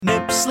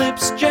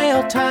slips,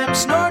 jail time,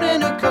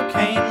 snorting a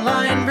cocaine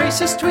line,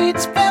 racist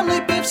tweets,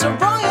 family beefs, a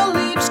royal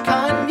leaves,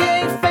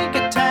 Kanye, fake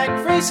attack,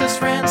 racist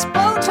rants,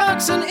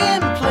 Botox and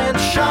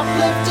implants,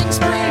 shoplifting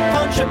spree,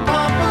 punch a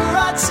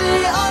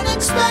paparazzi,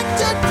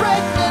 unexpected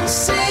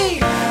pregnancy,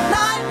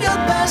 not your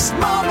best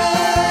moment.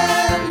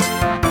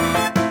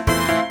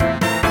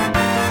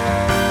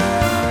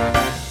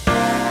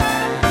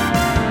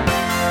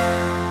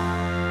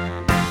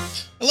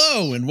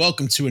 Hello, and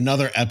welcome to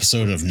another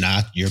episode of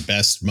Not Your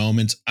Best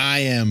Moment. I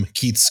am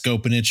Keith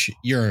Skopanich,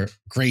 your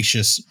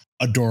gracious,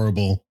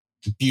 adorable,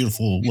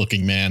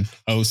 beautiful-looking man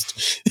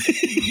host.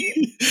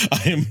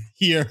 I am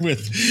here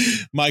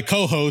with my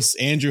co-hosts,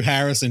 Andrew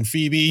Harris and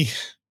Phoebe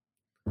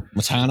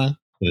Matana.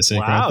 Did I say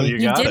wow,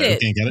 correctly? you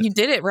did it. You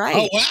did it right.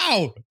 Oh,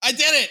 wow. I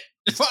did it.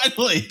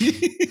 Finally.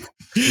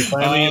 You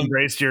finally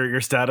embraced your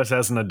status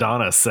as an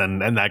Adonis,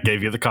 and that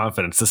gave you the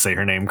confidence to say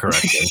her name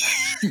correctly.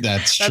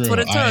 That's true. That's what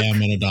it took. I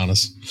am an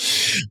Adonis.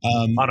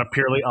 On a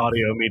purely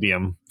audio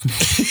medium.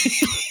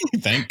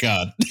 Thank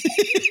God.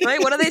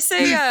 Right? What do they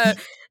say?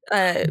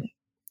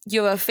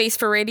 You have a face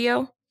for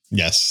radio?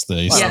 Yes,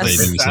 they Yes. do I don't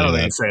say think that.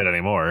 they say it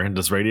anymore.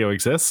 Does radio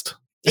exist?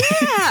 Yeah.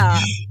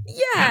 I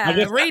Yeah.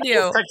 guess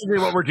Radio. technically,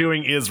 what we're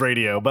doing is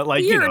radio, but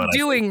like You're you know,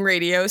 doing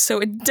radio, so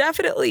it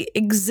definitely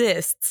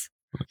exists.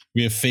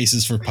 We have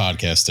faces for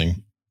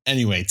podcasting.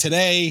 Anyway,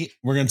 today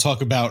we're going to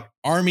talk about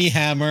Armie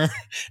Hammer,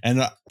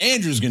 and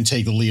Andrew's going to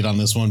take the lead on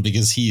this one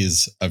because he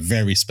is a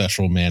very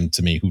special man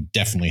to me who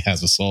definitely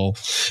has a soul.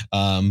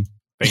 Thank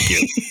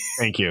you,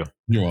 thank you.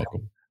 You're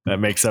welcome. That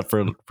makes up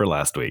for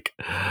last week.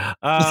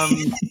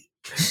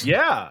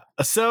 Yeah.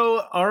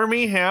 So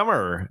Armie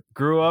Hammer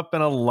grew up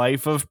in a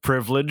life of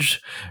privilege,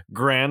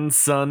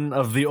 grandson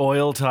of the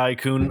oil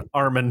tycoon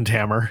Armand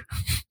Hammer,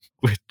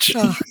 which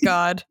Oh,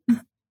 God.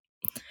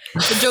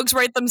 The jokes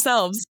write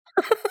themselves.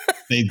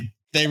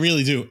 They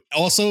really do.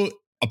 Also,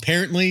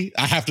 apparently,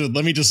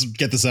 let me just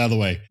get this out of the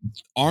way.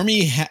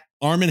 Armie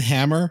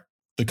Hammer,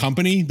 the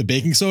company, the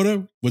baking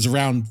soda, was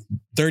around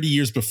 30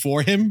 years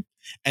before him.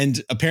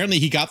 And apparently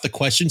he got the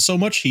question so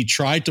much, he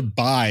tried to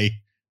buy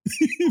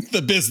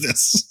the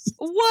business.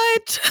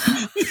 What?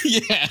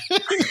 Yeah.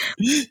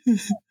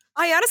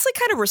 I honestly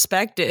kind of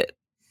respect it.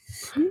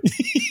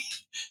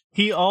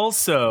 he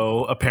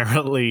also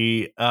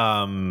apparently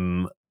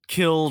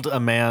killed a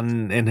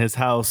man in his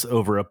house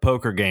over a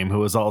poker game who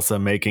was also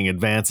making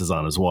advances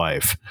on his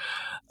wife.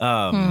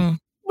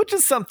 Which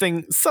is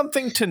something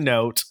to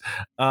note.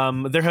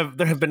 There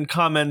have been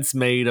comments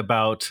made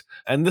about,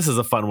 and this is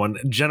a fun one,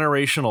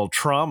 generational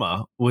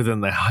trauma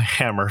within the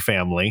Hammer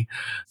family,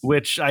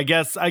 which I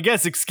guess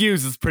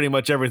excuses pretty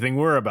much everything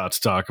we're about to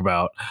talk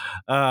about.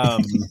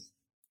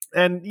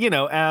 And you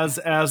know, as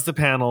the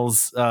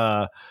panel's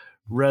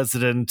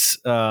resident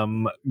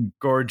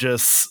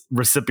gorgeous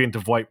recipient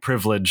of white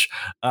privilege,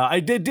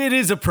 it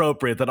is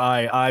appropriate that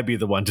I be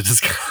the one to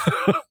just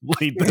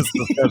lead this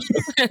discussion.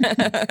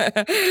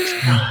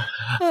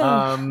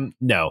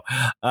 No,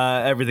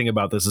 everything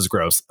about this is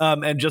gross.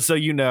 And just so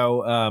you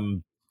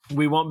know,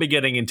 we won't be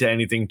getting into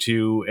anything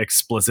too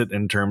explicit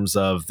in terms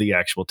of the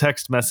actual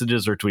text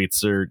messages or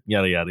tweets or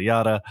yada yada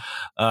yada.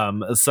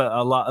 Some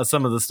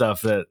of the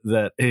stuff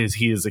that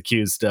he is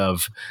accused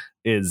of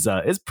is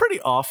pretty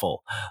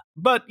awful.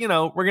 But you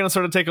know, we're gonna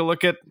sort of take a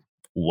look at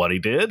what he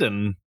did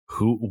and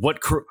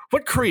what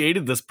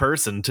created this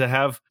person to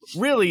have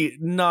really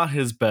not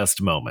his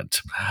best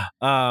moment.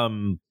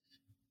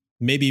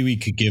 Maybe we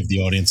could give the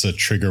audience a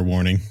trigger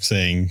warning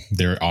saying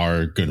there's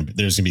going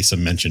to be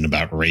some mention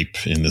about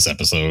rape in this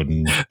episode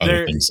and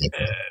other things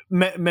like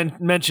that.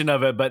 Mention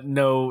of it, but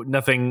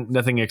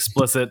nothing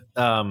explicit.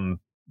 In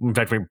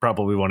fact, we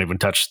probably won't even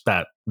touch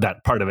that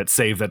part of it,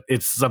 save that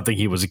it's something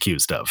he was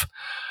accused of.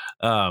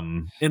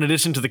 In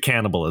addition to the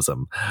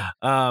cannibalism.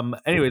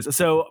 Anyways,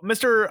 so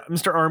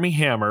Mr. Armie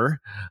Hammer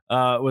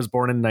was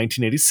born in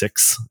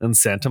 1986 in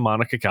Santa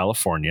Monica,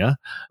 California,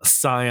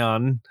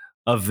 scion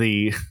of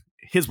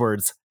his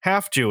words,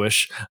 half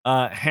Jewish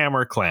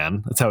Hammer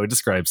clan. That's how he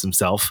describes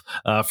himself.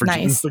 For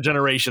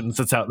generations,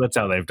 that's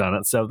how they've done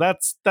it. So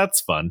that's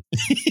fun.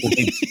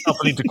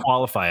 Something to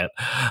qualify it.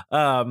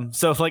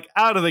 So like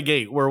out of the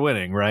gate, we're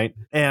winning, right?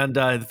 And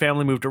the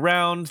family moved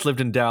around, lived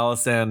in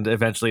Dallas, and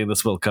eventually, and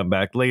this will come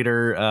back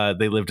later,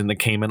 they lived in the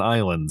Cayman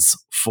Islands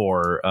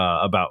for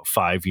about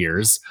 5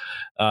 years.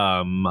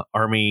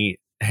 Armie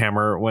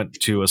Hammer went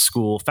to a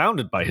school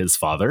founded by his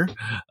father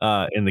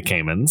in the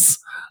Caymans.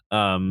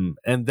 And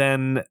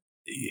then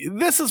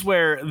this is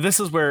where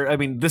I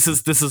mean, this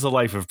is a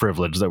life of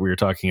privilege that we were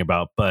talking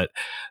about, but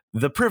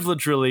the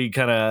privilege really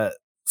kind of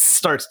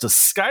starts to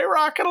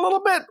skyrocket a little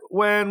bit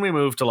when we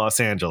move to Los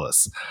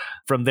Angeles.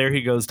 From there,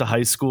 he goes to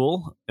high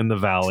school in the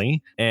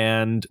Valley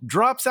and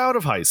drops out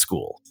of high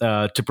school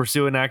to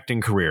pursue an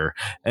acting career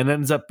and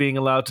ends up being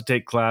allowed to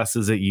take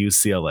classes at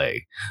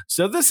UCLA.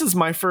 So this is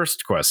my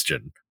first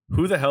question.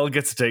 Who the hell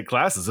gets to take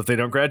classes if they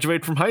don't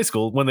graduate from high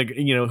school? When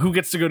who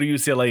gets to go to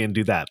UCLA and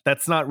do that?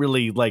 That's not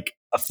really like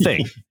a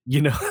thing.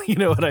 You know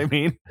what I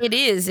mean? It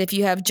is if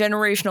you have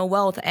generational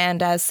wealth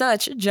and as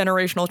such,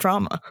 generational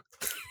trauma.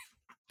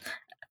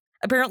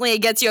 Apparently, it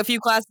gets you a few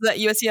classes at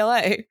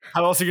UCLA.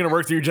 How else are you going to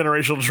work through your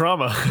generational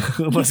trauma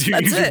unless you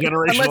use your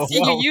generational Unless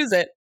you wealth? use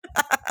it.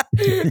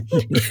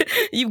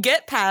 You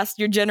get past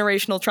your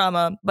generational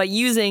trauma by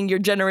using your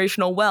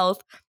generational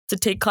wealth to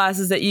take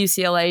classes at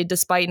UCLA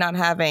despite not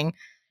having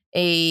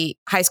a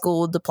high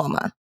school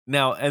diploma.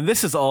 Now, and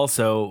this is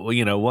also,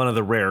 one of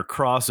the rare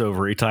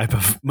crossover-y type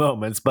of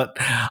moments, but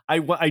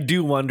I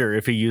do wonder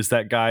if he used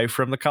that guy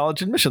from the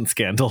college admission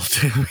scandal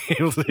to be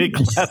able to take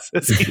classes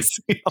at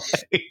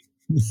UCLA.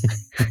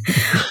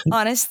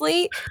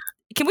 Honestly,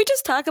 can we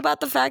just talk about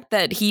the fact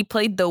that he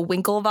played the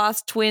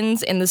Winklevoss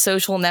twins in The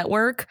Social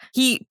Network?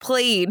 He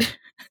played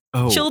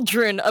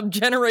children of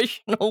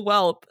generational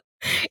wealth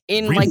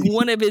in like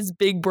one of his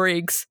big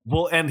breaks.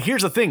 Well, and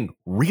here's the thing,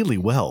 really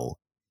well.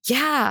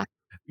 Yeah.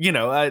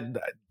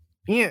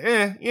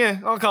 Yeah,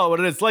 I'll call it what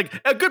it is. Like,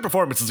 a good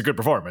performance is a good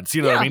performance.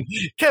 You know what I mean?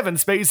 Kevin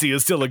Spacey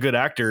is still a good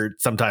actor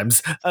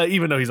sometimes,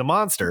 even though he's a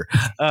monster.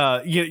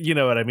 You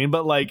know what I mean?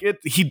 But like,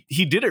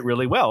 he did it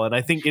really well, and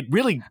I think it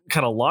really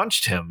kind of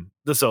launched him,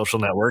 The Social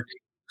Network.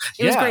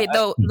 It was great,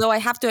 though I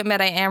have to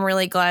admit, I am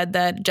really glad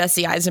that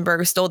Jesse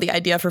Eisenberg stole the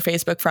idea for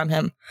Facebook from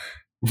him.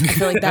 I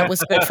feel like that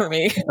was good for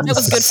me. That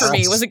was good for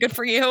me. Was it good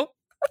for you?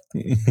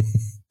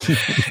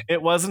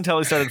 It was until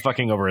he started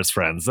fucking over his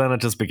friends. Then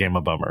it just became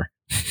a bummer.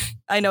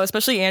 I know,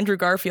 especially Andrew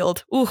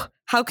Garfield. Ooh,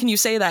 how can you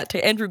say that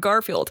to Andrew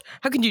Garfield?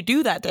 How can you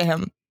do that to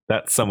him?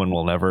 That's someone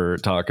we'll never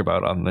talk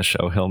about on the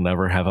show. He'll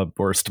never have a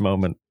worst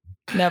moment.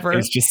 Never.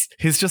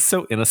 He's just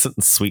so innocent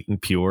and sweet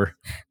and pure.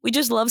 We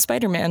just love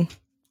Spider-Man.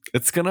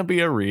 It's going to be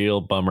a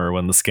real bummer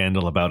when the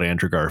scandal about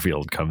Andrew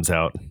Garfield comes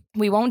out.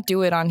 We won't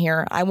do it on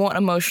here. I won't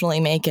emotionally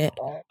make it.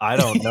 I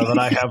don't know that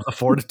I have the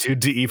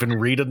fortitude to even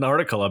read an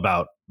article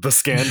about the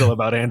scandal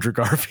about Andrew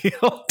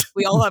Garfield.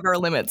 We all have our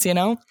limits, you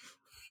know?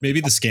 Maybe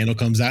the scandal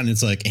comes out and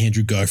it's like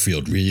Andrew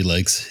Garfield really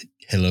likes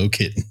Hello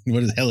Kitty.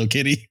 What is Hello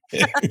Kitty?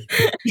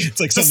 It's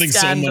like something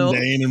so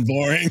mundane and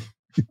boring.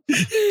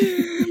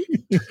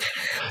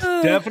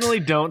 Definitely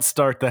don't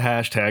start the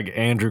hashtag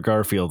Andrew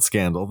Garfield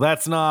scandal.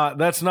 That's not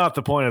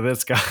the point of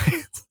this,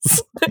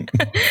 guys.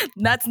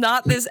 That's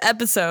not this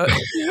episode.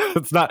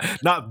 It's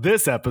not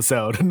this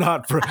episode.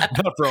 Not for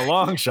a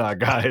long shot,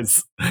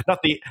 guys.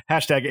 Not the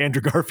hashtag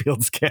Andrew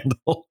Garfield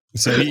scandal.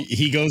 So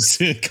he goes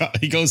to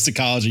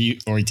college,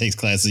 or he takes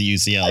classes at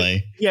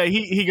UCLA. Yeah,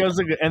 he goes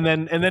to, and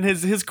then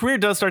his career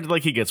does start to,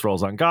 like, he gets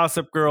roles on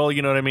Gossip Girl.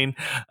 You know what I mean?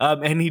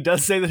 And he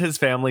does say that his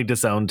family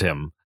disowned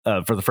him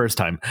for the first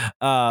time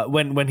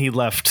when he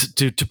left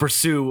to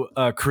pursue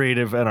a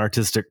creative and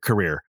artistic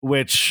career.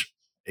 Which,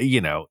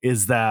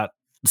 is that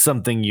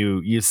something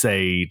you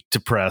say to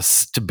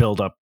press to build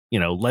up,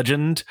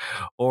 legend,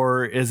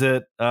 or is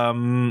it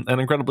an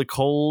incredibly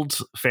cold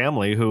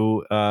family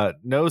who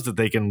knows that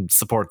they can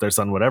support their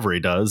son whatever he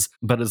does,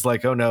 but is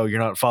like, oh no, you're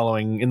not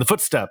following in the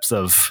footsteps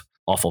of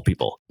awful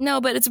people? No,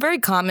 but it's very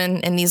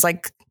common in these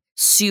like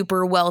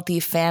super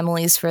wealthy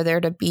families for there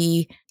to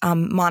be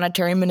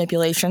monetary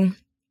manipulation.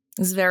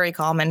 It's very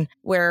common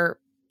where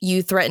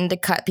you threaten to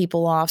cut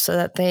people off so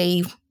that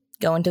they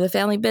go into the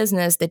family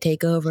business, they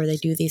take over, they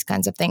do these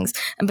kinds of things.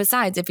 And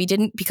besides, if he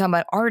didn't become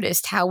an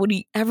artist, how would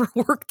he ever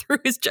work through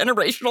his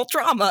generational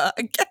trauma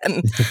again?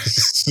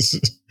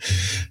 It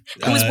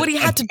was what he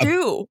had to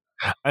do.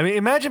 I mean,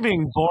 imagine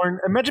being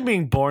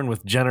born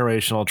with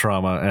generational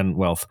trauma and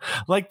wealth.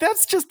 Like,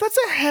 that's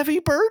a heavy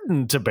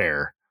burden to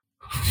bear.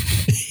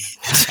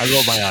 I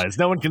rolled my eyes.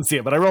 No one can see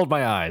it, but I rolled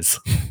my eyes.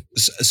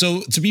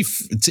 So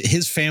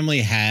his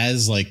family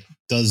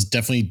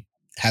definitely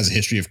has a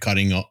history of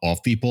cutting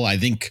off people. I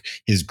think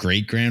his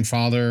great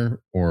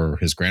grandfather or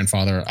his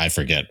grandfather, I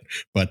forget,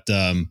 but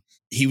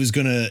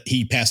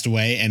he passed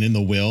away, and in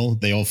the will,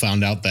 they all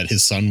found out that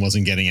his son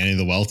wasn't getting any of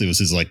the wealth. It was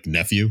his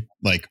nephew,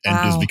 and it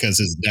was because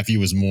his nephew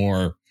was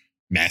more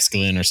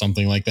masculine or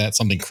something like that,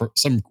 some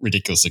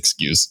ridiculous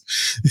excuse.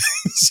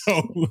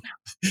 So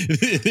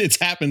it's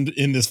happened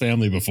in this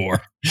family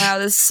before. Wow,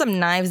 this is some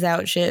Knives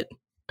Out shit.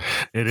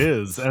 It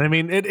is. And I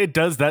mean, it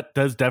does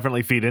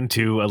definitely feed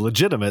into a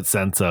legitimate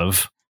sense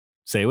of,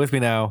 say it with me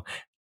now,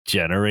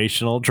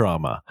 generational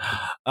trauma.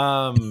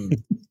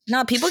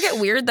 No, people get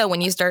weird though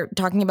when you start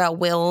talking about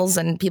wills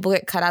and people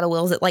get cut out of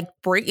wills.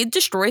 It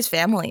destroys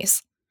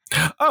families.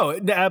 Oh,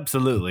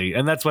 absolutely.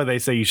 And that's why they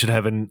say you should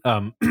have an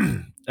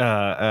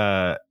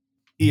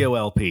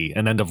EOLP,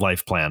 an end of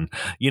life plan.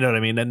 You know what I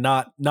mean? And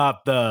not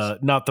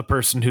the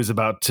person who's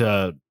about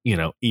to,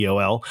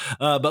 EOL,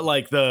 but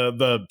like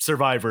the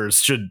survivors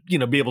should,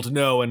 be able to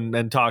know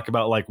and talk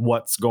about like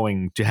what's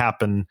going to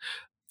happen.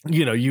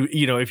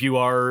 If you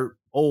are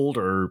old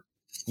or,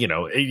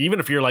 even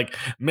if you're like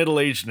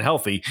middle-aged and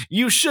healthy,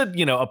 you should,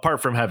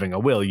 apart from having a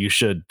will,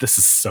 this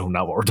is so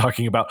not what we're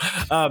talking about.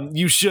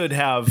 You should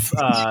have,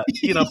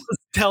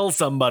 tell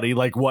somebody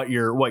like what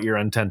your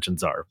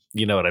intentions are.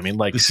 You know what I mean?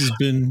 Like, this has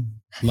been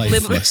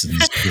life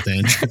lessons with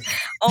Andrew.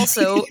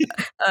 Also,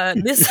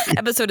 this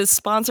episode is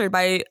sponsored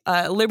by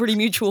Liberty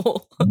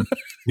Mutual.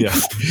 Yeah.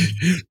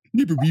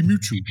 Liberty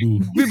Mutual.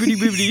 Liberty.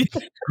 Liberty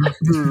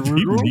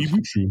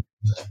Mutual.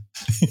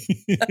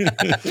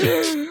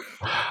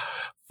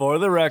 For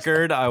the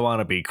record, I want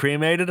to be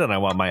cremated and I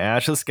want my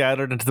ashes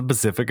scattered into the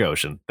Pacific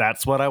Ocean.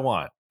 That's what I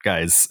want,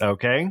 guys.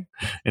 Okay.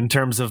 In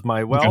terms of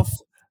my wealth,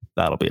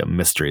 that'll be a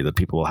mystery that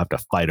people will have to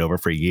fight over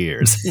for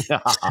years.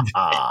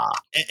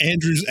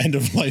 Andrew's end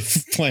of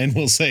life plan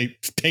will say,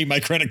 pay my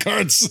credit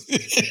cards.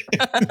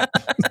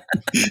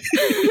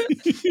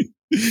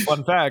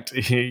 Fun fact,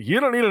 you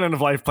don't need an end of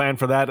life plan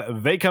for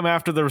that. They come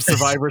after the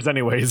survivors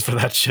anyways for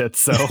that shit.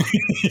 So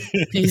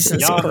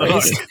Jesus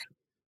Christ.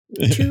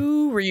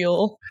 Too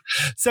real.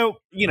 So,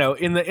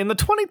 in the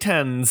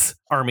 2010s,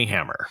 Armie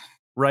Hammer,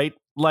 right?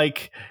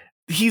 Like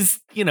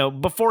he's,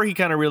 before he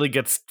kind of really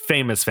gets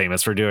famous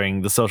for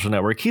doing The Social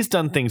Network, he's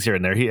done things here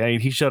and there.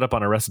 He showed up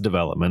on Arrested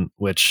Development,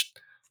 which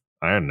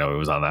I didn't know he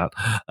was on that.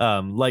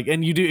 And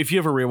if you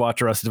ever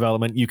rewatch Arrested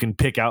Development, you can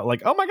pick out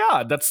like, oh my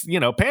God, that's,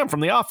 Pam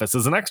from The Office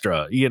is an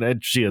extra.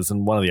 She is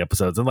in one of the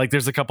episodes. And like,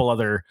 there's a couple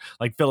other,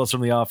 like Phyllis from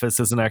The Office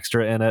is an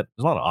extra in it.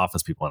 There's a lot of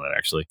Office people in it,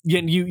 actually. Yeah,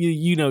 and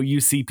you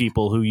see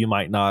people who you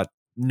might not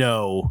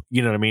know,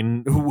 you know what I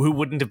mean? Who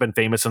wouldn't have been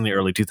famous in the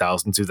early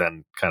 2000s, who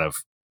then kind of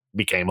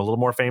became a little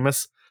more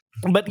famous.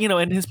 But,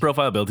 in his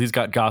profile build, he's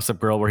got Gossip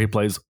Girl where he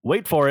plays,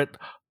 wait for it,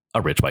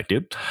 a rich white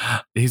dude.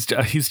 He's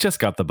just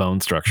got the bone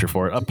structure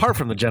for it. Apart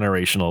from the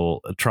generational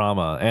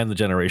trauma and the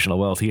generational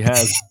wealth, he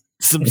has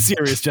some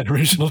serious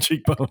generational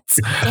cheekbones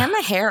and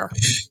the hair.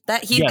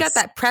 That he's got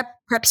that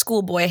prep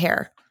school boy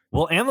hair.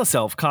 Well, and the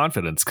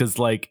self-confidence, because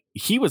like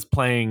he was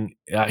playing,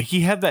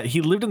 he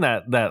lived in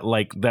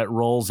that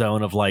role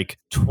zone of like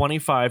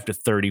 25 to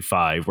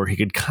 35, where he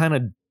could kind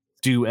of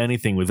do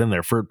anything within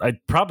there. I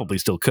probably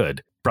still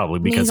could. Probably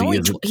because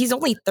he's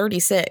only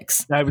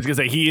 36. I was gonna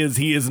say he is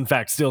in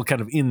fact still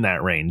kind of in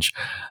that range,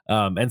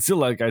 and still,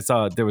 like, I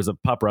saw there was a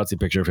paparazzi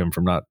picture of him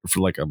for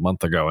like a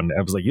month ago, and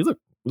I was like, you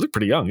look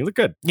pretty young, you look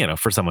good,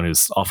 for someone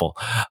who's awful,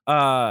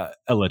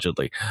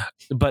 allegedly.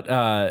 But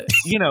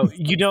you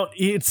don't.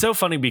 It's so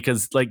funny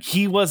because like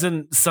he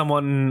wasn't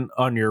someone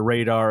on your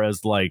radar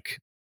as like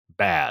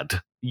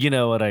bad. You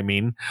know what I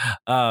mean?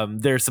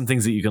 There's some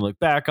things that you can look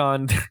back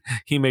on.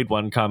 He made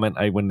one comment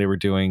when they were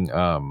doing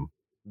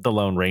The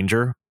Lone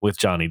Ranger with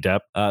Johnny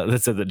Depp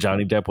that said that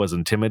Johnny Depp was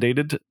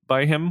intimidated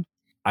by him.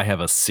 I have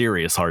a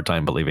serious hard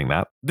time believing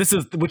that.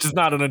 Which is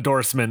not an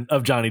endorsement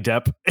of Johnny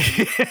Depp.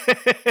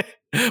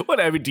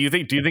 Do you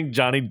think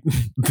Johnny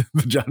the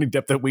Johnny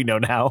Depp that we know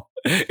now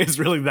is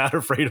really that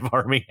afraid of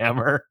Armie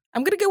Hammer?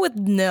 I'm gonna go with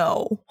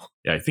no.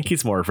 Yeah, I think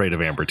he's more afraid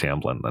of Amber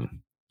Tamblyn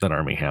than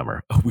Armie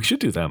Hammer. Oh, we should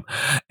do them.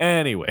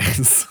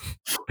 Anyways,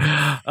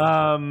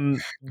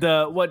 what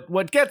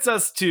gets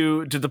us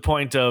to the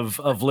point of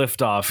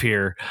liftoff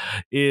here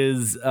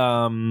is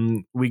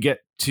we get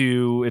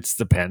to, it's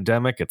the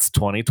pandemic, it's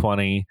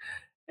 2020,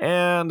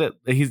 and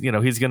he's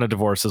going to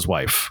divorce his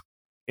wife.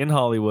 In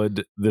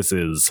Hollywood, this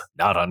is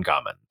not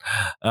uncommon.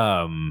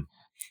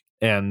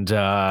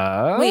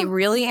 Wait,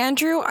 really,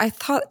 Andrew? I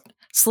thought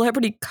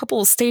celebrity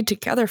couples stayed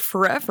together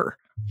forever.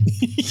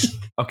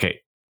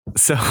 Okay.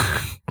 So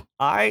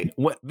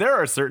there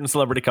are certain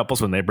celebrity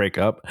couples when they break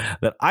up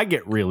that I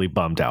get really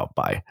bummed out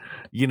by.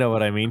 You know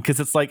what I mean? Because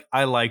it's like,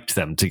 I liked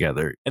them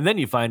together. And then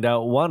you find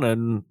out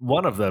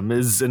one of them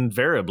is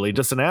invariably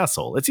just an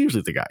asshole. It's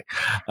usually the guy.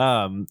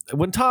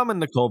 When Tom and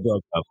Nicole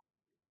broke up.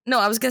 No,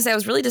 I was going to say I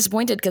was really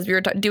disappointed because we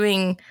were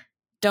doing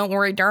Don't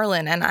Worry,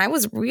 Darling. And I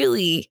was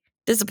really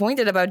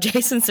disappointed about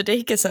Jason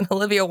Sudeikis and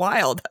Olivia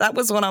Wilde. That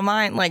was one of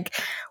mine. Like,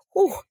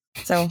 whew.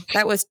 So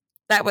that was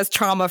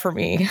trauma for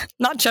me.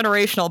 Not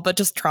generational, but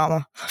just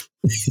trauma.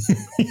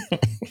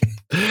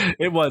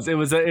 It was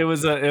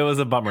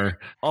a bummer.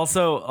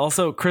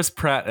 Also Chris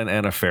Pratt and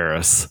Anna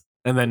Faris.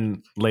 And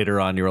then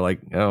later on you were like,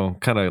 oh,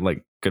 kind of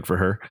like good for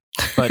her.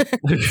 But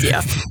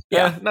yeah.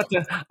 I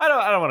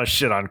don't want to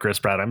shit on Chris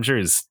Pratt. I'm sure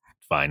he's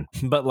fine.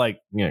 But like,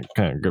 yeah,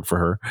 kind of good for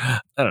her. I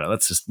don't know.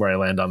 That's just where I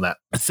land on that.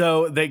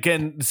 So they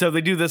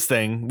do this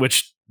thing,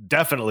 which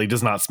definitely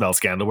does not smell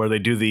scandal, where they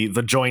do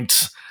the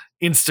joint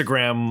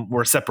Instagram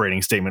or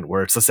separating statement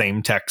where it's the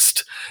same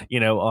text,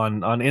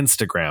 on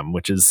Instagram,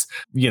 which is,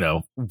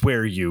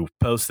 where you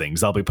post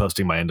things. I'll be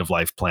posting my end of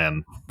life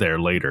plan there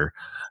later.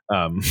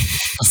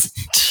 Just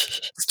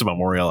to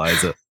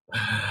memorialize it.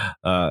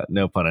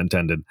 No pun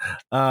intended.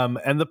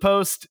 And the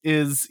post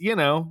is,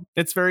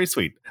 it's very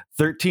sweet.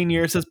 13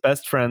 years as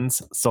best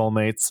friends,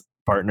 soulmates,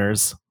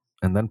 partners,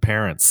 and then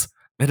parents.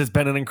 It has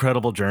been an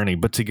incredible journey,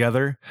 but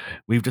together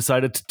we've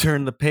decided to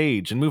turn the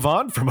page and move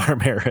on from our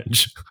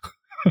marriage.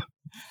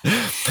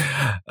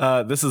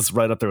 This is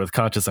right up there with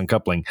conscious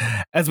uncoupling.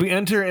 As we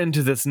enter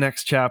into this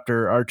next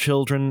chapter, our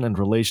children and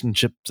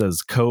relationships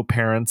as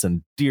co-parents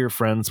and dear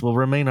friends will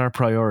remain our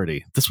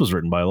priority. This was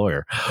written by a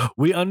lawyer.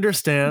 We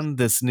understand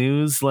this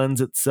news lends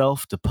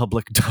itself to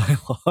public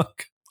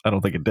dialogue. I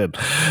don't think it did.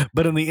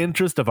 But in the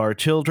interest of our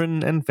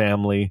children and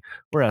family,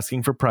 we're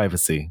asking for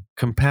privacy,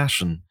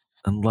 compassion,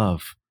 and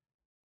love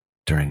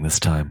during this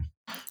time.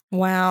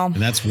 Wow. And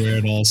that's where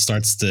it all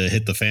starts to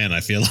hit the fan, I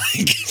feel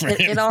like.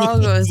 It all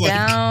goes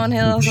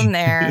downhill from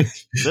there.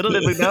 Little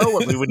did we know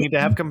what we would need to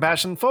have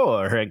compassion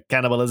for.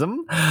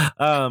 Cannibalism.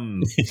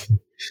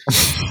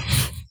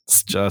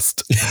 It's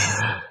just...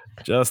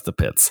 Just the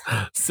pits.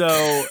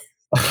 So,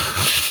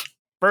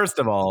 first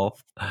of all,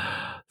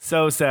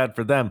 so sad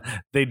for them.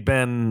 They'd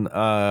been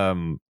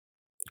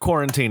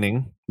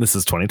quarantining. This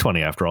is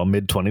 2020, after all,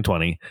 mid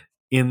 2020,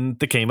 in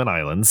the Cayman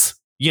Islands.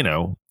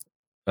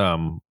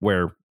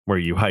 Where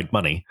you hide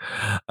money,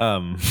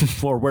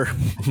 or where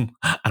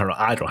I don't know.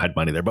 I don't hide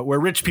money there, but where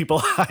rich people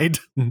hide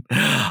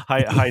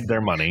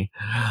their money.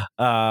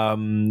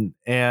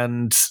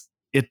 And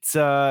it's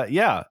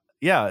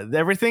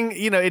everything,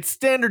 it's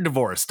standard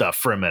divorce stuff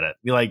for a minute.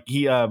 Like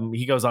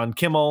he goes on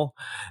Kimmel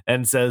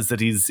and says that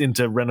he's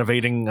into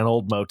renovating an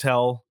old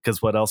motel, because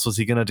what else was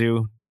he gonna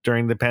do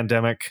during the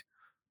pandemic?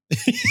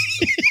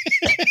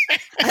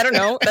 I don't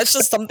know. That's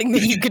just something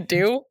that you could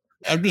do.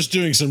 I'm just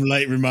doing some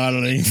light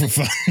remodeling for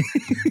fun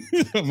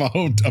of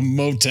a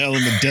motel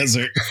in the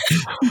desert.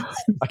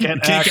 I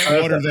can't get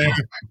water there. I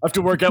have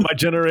to work out my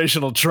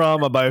generational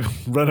trauma by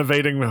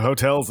renovating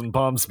hotels in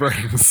Palm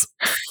Springs.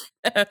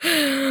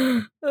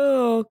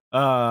 Oh.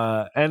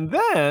 And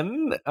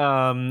then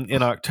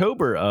in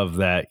October of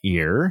that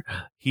year,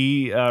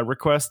 he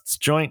requests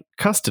joint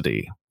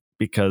custody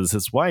because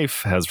his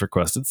wife has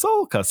requested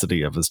sole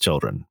custody of his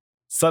children.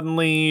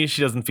 Suddenly,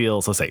 she doesn't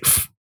feel so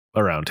safe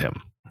around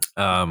him.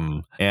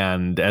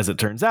 And as it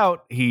turns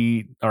out,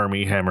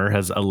 Armie Hammer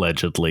has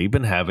allegedly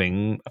been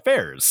having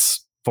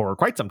affairs for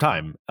quite some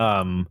time.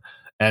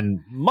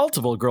 And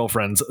multiple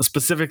girlfriends,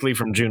 specifically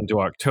from June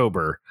to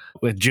October.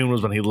 June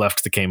was when he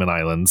left the Cayman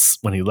Islands,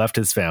 when he left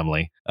his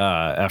family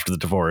after the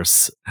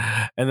divorce.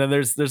 And then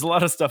there's a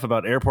lot of stuff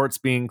about airports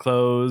being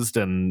closed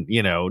and,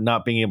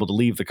 not being able to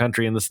leave the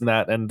country and this and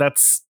that. And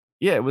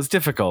it was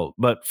difficult.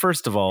 But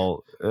first of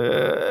all,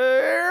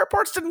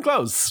 airports didn't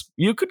close.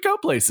 You could go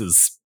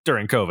places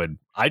during COVID.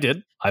 I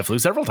did. I flew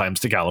several times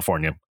to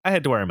California. I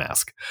had to wear a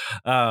mask.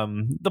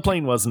 The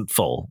plane wasn't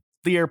full.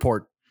 The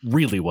airport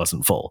really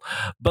wasn't full,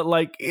 but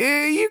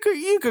you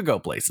could go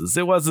places.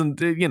 It wasn't,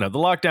 the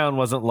lockdown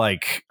wasn't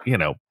like,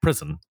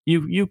 prison.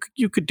 You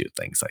could do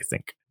things, I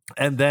think.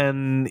 And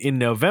then in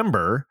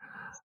November,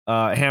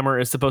 Hammer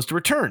is supposed to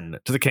return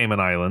to the Cayman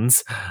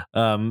Islands,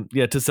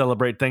 to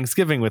celebrate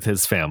Thanksgiving with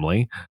his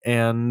family,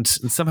 and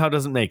somehow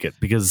doesn't make it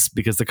because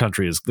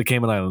the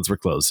Cayman Islands were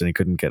closed and he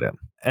couldn't get in.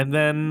 And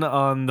then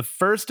on the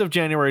 1st of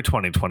January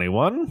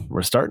 2021,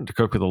 we're starting to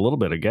cook with a little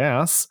bit of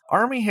gas.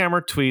 Armie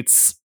Hammer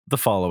tweets the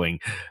following: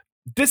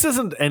 "This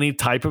isn't any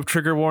type of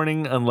trigger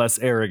warning unless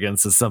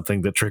arrogance is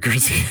something that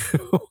triggers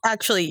you."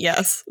 Actually,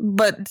 yes,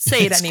 but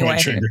say it anyway.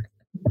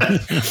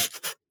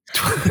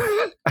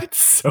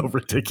 It's so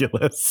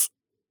ridiculous.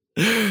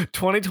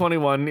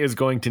 2021 is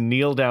going to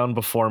kneel down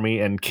before me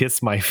and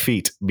kiss my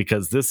feet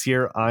because this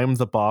year I'm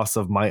the boss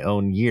of my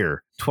own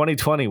year.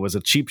 2020 was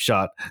a cheap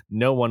shot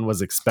no one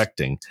was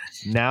expecting.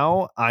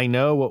 Now I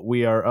know what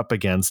we are up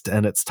against,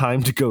 and it's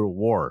time to go to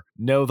war.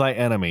 Know thy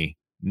enemy,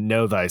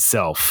 know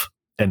thyself,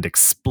 and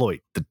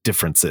exploit the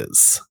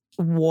differences.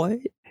 What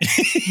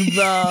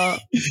the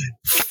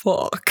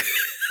fuck?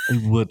 I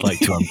would like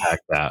to unpack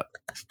that.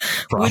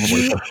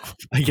 Probably.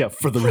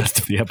 For the rest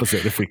of the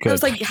episode, if we could. I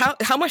was like,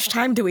 how much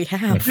time do we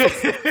have?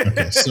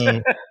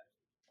 Okay,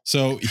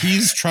 so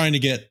he's trying to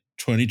get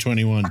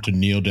 2021 to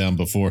kneel down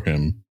before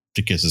him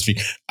to kiss his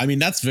feet. I mean,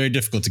 that's very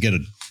difficult to get a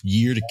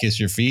year to kiss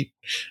your feet.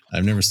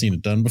 I've never seen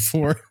it done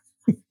before.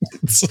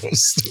 It's so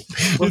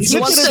stupid. Well, he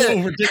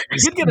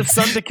did get his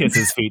son to kiss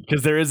his feet,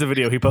 because there is a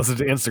video he posted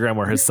to Instagram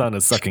where his son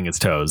is sucking his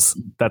toes.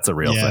 That's a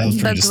real thing.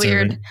 That's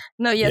weird.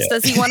 No, yes. Yeah.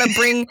 Does he want to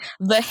bring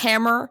the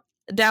hammer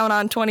down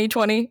on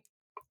 2020?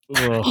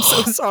 I'm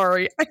so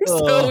sorry. I'm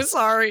so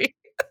sorry.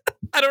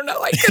 I don't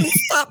know. I couldn't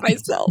stop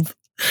myself.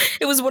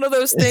 It was one of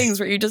those things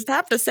where you just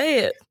have to say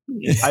it.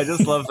 I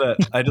just love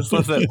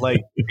that. Like,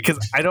 because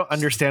I don't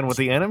understand what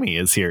the enemy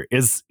is here.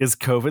 Is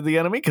COVID the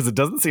enemy? Because it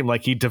doesn't seem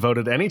like he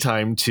devoted any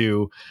time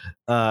to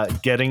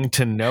getting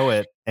to know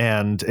it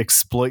and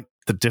exploit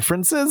the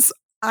differences.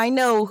 I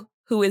know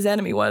who his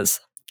enemy was.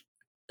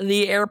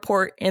 The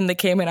airport in the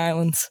Cayman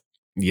Islands.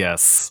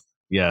 Yes.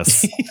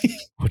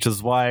 which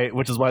is why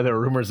there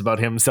were rumors about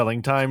him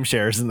selling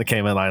timeshares in the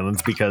Cayman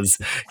Islands, because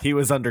he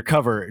was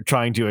undercover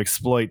trying to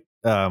exploit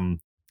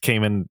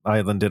Cayman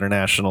Island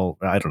International,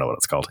 I don't know what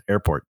it's called,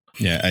 airport.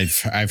 Yeah,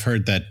 I've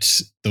heard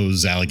that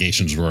those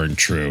allegations weren't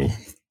true,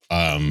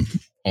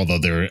 although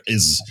there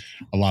is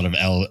a lot of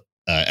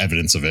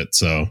evidence of it.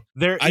 So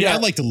I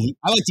like to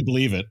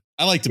believe it.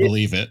 I like to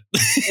believe it.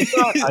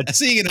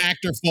 Seeing an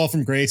actor fall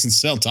from grace and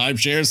sell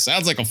timeshares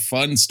sounds like a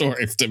fun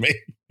story to me.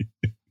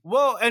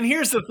 Well, and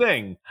here's the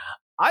thing.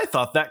 I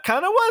thought that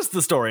kind of was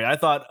the story. I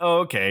thought,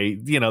 okay,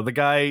 the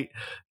guy,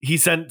 he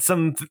sent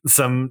some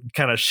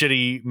kind of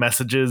shitty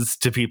messages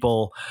to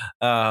people,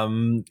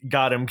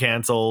 got him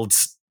canceled,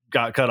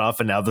 got cut off,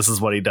 and now this is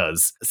what he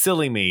does.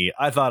 Silly me.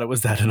 I thought it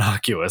was that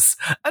innocuous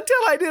until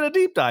I did a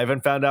deep dive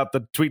and found out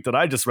the tweet that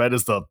I just read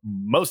is the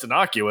most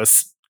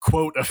innocuous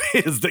quote of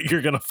his that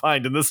you're going to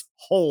find in this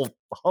whole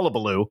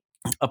hullabaloo.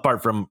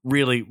 Apart from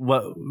really,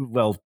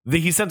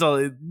 he sent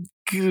I'll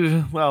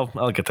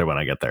get there when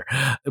I get there.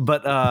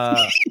 But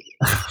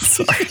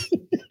sorry.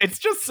 It's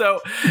just so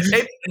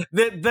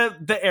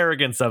the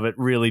arrogance of it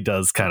really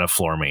does kind of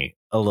floor me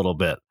a little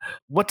bit.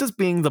 What does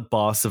being the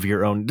boss of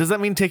your own, does that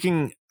mean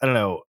taking, I don't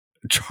know,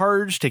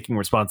 charge, taking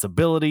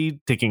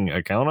responsibility, taking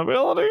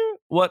accountability?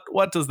 What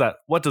does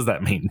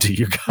that mean to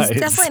you guys? It's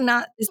definitely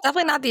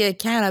not the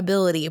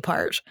accountability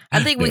part.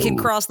 I think we can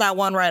cross that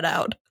one right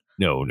out.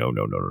 No.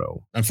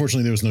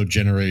 Unfortunately, there was no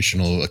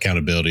generational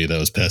accountability that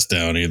was passed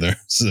down either.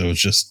 So it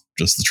was just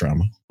the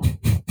trauma.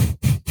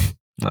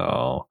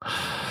 Oh,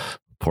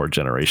 poor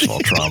generational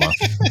trauma.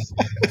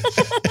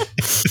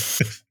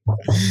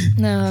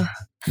 No.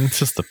 It's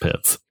just the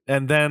pits.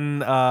 And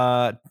then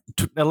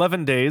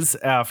 11 days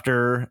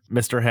after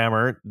Mr.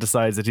 Hammer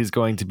decides that he's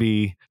going to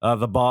be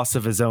the boss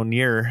of his own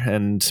year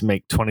and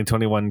make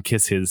 2021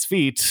 kiss his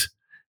feet,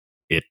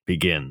 it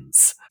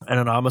begins. An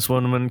anonymous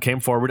woman came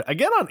forward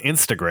again on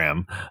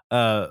Instagram,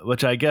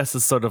 which I guess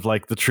is sort of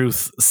like the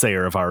truth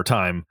sayer of our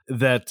time,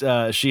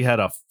 that she had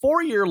a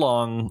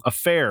 4-year-long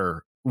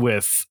affair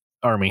with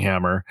Armie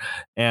Hammer,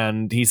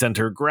 and he sent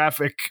her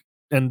graphic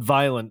and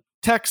violent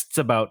texts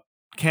about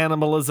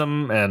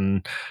cannibalism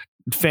and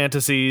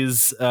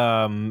fantasies,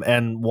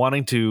 and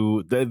wanting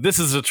to, this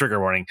is a trigger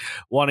warning,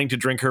 wanting to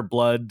drink her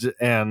blood,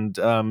 and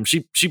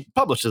she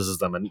publishes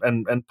them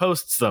and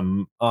posts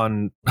them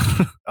on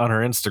on her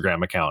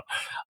Instagram account.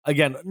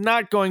 Again,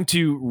 not going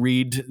to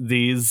read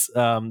these.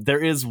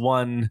 There is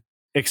one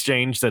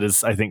exchange that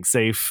is, I think,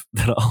 safe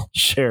that I'll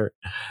share,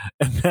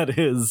 and that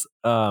is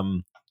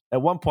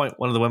at one point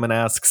one of the women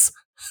asks,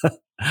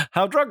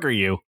 "How drunk are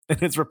you?" And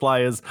his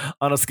reply is,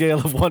 on a scale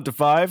of 1 to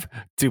 5,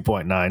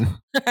 2.9.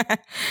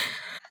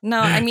 No,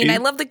 I mean, I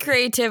love the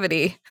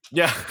creativity.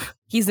 Yeah,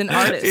 he's an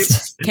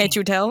artist. Can't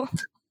you tell?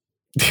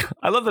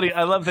 I love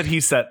that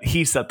he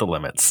set the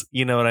limits.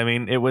 You know what I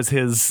mean? It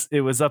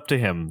was up to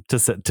him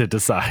to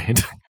decide.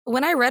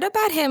 When I read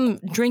about him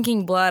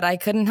drinking blood, I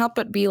couldn't help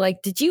but be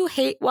like, did you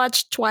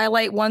watch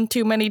Twilight one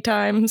too many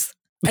times?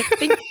 I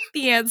think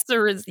the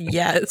answer is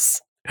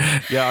yes.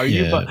 Yeah,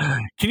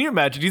 can you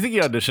imagine? Do you think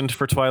he auditioned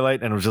for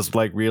Twilight and was just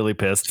like really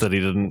pissed that he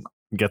didn't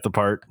get the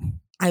part?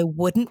 I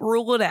wouldn't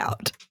rule it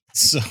out.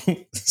 So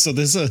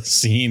there's a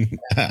scene.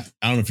 I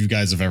don't know if you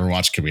guys have ever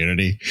watched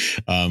Community,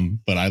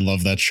 but I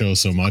love that show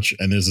so much.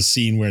 And there's a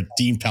scene where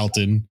Dean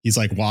Pelton, he's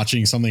like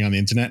watching something on the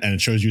internet, and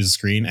it shows you the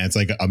screen, and it's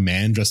like a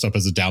man dressed up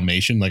as a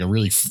Dalmatian, like a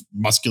really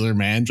muscular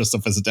man dressed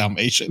up as a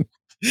Dalmatian.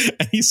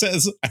 And he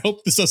says, "I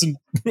hope this doesn't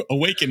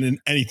awaken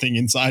anything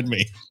inside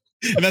me."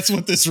 And that's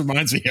what this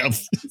reminds me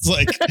of. It's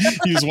like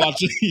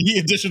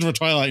he auditioned for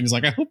Twilight, and he's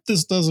like, I hope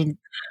this doesn't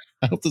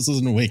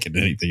awaken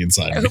anything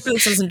inside me. I hope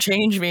this doesn't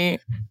change me.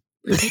 It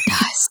really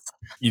does.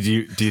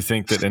 Do you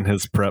think that in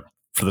his prep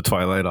for the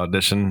Twilight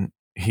audition,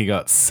 he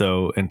got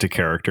so into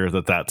character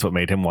that's what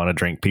made him want to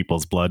drink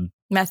people's blood?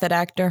 Method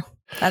actor.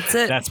 That's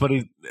it. That's what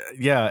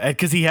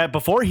because he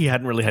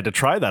hadn't really had to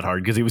try that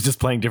hard, because he was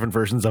just playing different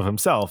versions of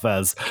himself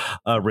as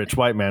a rich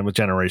white man with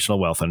generational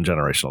wealth and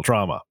generational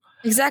trauma.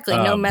 Exactly.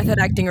 No method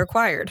acting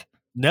required.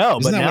 No,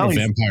 Isn't but that now what a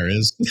vampire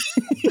is?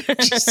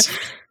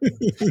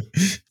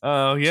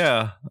 Oh,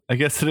 yeah, I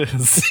guess it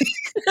is.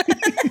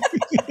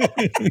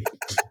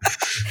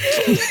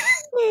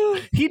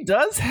 He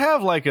does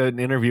have like an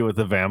interview with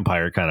the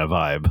vampire kind of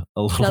vibe.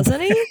 A little Doesn't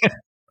bit. he?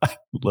 A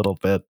little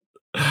bit.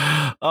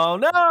 Oh,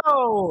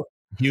 no.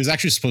 He was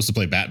actually supposed to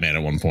play Batman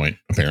at one point,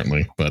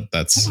 apparently, but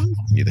that's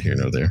neither here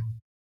nor there.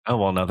 Oh,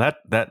 well, no,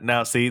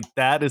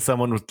 that is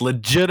someone with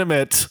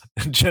legitimate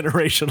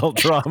generational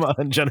trauma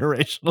and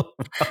generational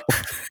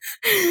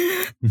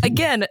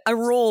Again, a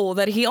role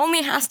that he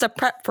only has to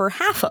prep for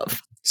half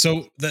of.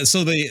 So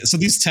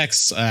these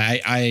texts,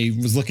 I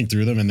was looking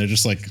through them, and they're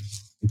just like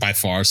by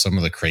far some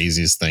of the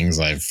craziest things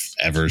I've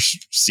ever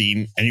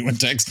seen anyone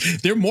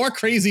text. They're more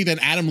crazy than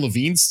Adam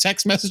Levine's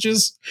text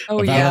messages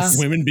about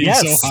women being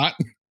so hot.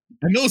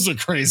 And those are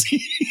crazy.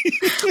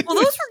 Well,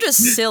 those were just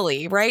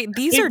silly, right?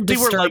 These are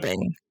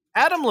disturbing.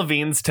 Adam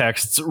Levine's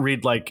texts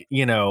read like,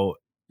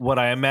 what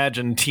I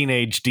imagine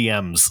teenage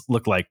DMs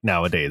look like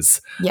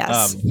nowadays.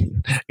 Yes.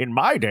 In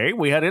my day,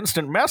 we had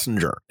instant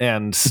messenger,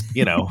 and,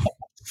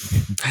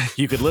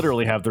 you could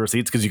literally have the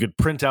receipts because you could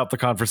print out the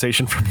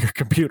conversation from your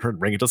computer and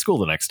bring it to school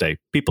the next day.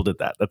 People did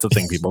that. That's a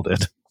thing people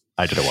did.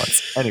 I did it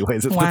once.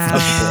 Anyways, it's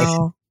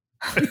wow.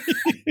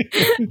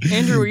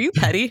 Andrew, were you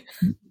petty?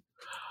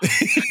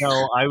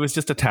 No, I was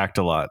just attacked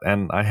a lot,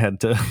 and I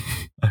had to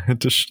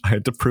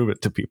prove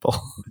it to people.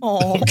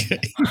 Oh, okay.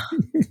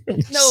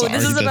 No,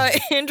 this is about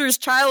Andrew's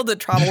childhood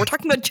trauma. We're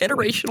talking about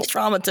generational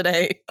trauma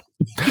today.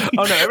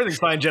 Oh no, everything's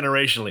fine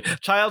generationally.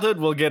 Childhood,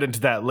 we'll get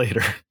into that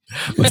later.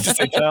 Let's just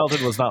say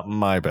childhood was not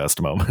my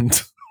best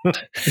moment.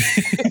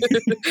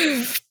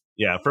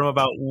 Yeah, from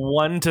about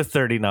 1 to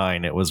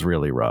 39, it was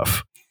really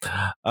rough.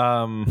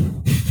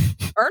 Aren't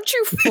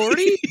you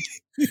 40?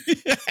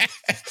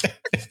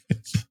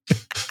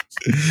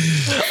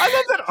 I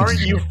love that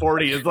 "aren't you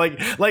 40" is like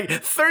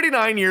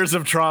 39 years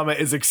of trauma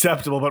is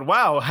acceptable, but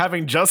wow,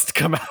 having just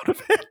come out of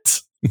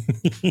it.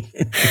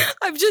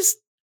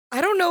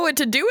 I don't know what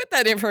to do with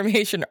that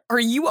information. Are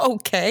you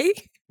okay?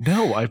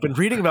 No, I've been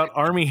reading about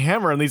Armie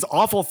Hammer and these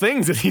awful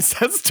things that he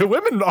says to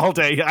women all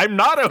day. I'm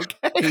not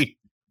okay.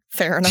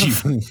 Fair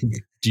enough.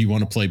 Do you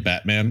want to play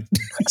Batman?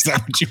 Is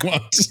that what you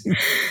want?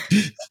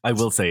 I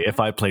will say,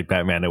 if I played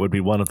Batman, it would be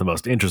one of the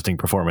most interesting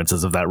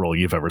performances of that role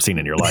you've ever seen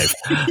in your life.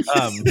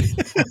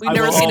 We've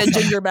never seen a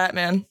ginger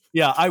Batman.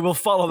 Yeah, I will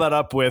follow that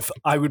up with,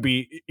 I would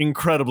be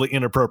incredibly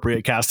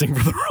inappropriate casting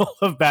for the role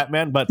of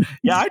Batman, but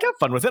yeah, I'd have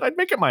fun with it. I'd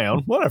make it my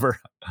own, whatever.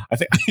 I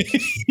think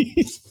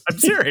I'm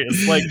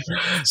serious. Like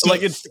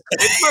it's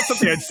not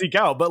something I'd seek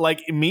out, but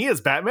like me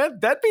as Batman,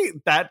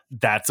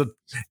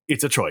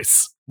 it's a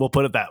choice. We'll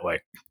put it that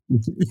way.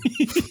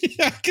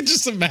 I can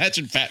just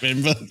imagine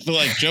Batman, but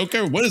like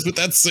Joker, what is with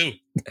that suit?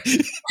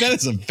 That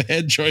is a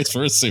bad choice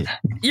for a suit.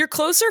 You're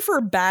closer for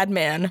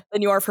Badman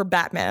than you are for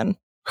Batman.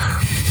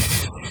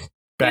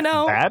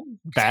 Badman,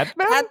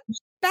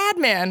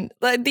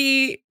 like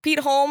the Pete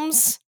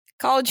Holmes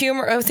College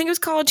Humor. I think it was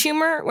College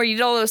Humor, where you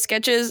did all those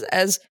sketches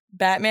as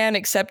Batman,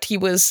 except he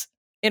was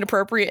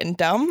inappropriate and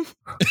dumb.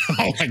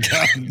 Oh my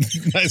god!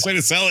 Nice way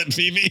to sell it,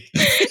 Phoebe.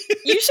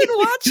 You should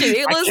watch it.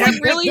 It was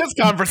like really. Get this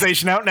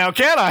conversation out now,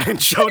 can I?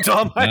 And show it to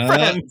all my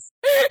friends.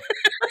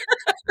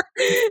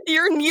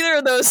 You're neither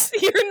of those.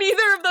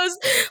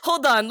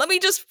 Hold on. Let me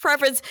just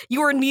preface.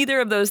 You are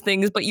neither of those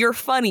things, but you're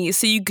funny,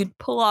 so you could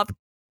pull off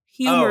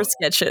humor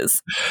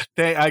sketches.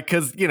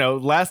 Because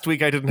last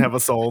week I didn't have a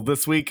soul.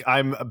 This week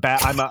I'm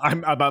bad.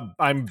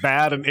 I'm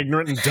bad and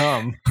ignorant and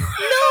dumb.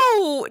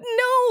 No.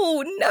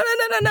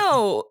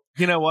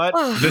 You know what?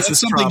 This is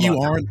something trauma. You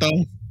aren't,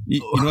 though. You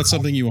know what's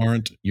something you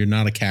aren't? You're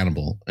not a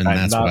cannibal, and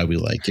that's why we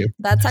like you.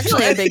 That's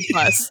actually a big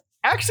plus.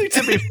 Actually,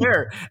 to be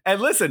fair,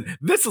 and listen,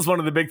 this is one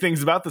of the big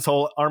things about this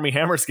whole Armie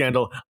Hammer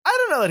scandal. I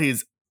don't know that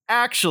he's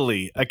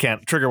actually a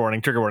trigger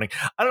warning. I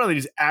don't know that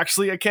he's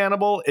actually a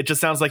cannibal. It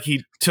just sounds like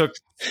he took,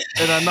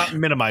 and I'm not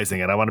minimizing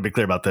it, I want to be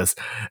clear about this.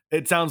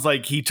 It sounds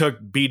like he took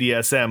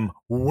BDSM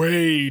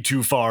way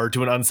too far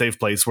to an unsafe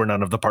place where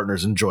none of the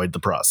partners enjoyed the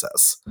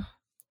process.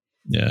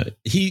 Yeah,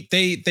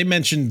 they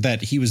mentioned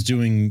that he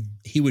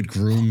would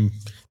groom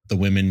the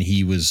women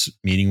he was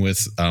meeting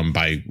with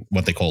by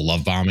what they call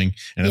love bombing,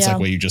 and it's like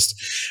where you just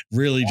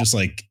really just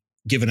like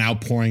give an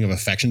outpouring of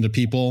affection to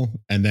people,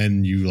 and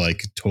then you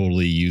like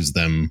totally use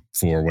them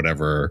for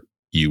whatever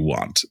you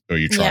want, or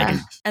you try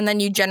to, and then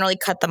you generally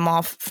cut them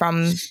off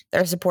from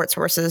their support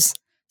sources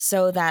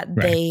so that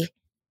they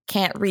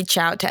can't reach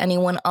out to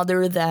anyone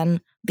other than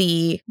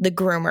the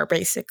groomer,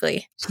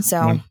 basically.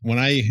 So when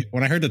I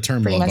heard the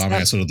term love bombing,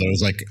 I sort of thought it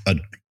was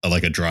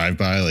like a drive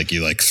by, like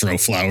you like throw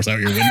flowers out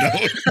your window.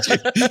 It's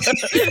like,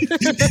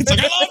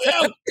 I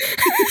love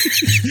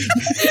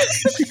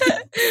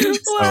you.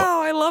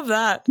 Wow, I love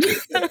that.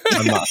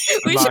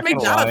 We should make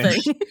that a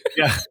thing.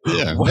 Yeah,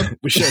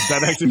 we should.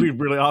 That'd actually be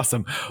really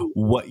awesome.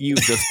 What you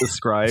just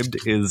described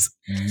is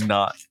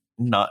not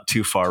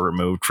too far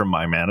removed from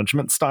my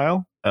management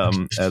style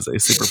as a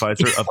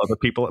supervisor of other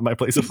people at my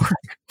place of work.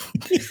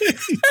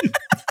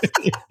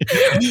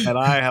 And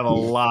I have a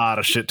lot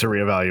of shit to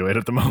reevaluate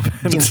at the moment.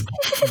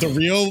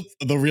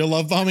 The real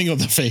love bombing or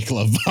the fake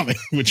love bombing?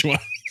 Which one?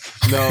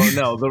 No.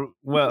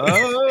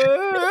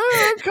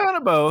 Kind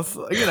of both.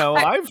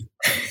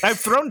 I've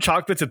thrown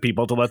chocolates at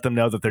people to let them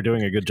know that they're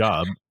doing a good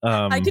job.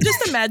 I could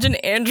just imagine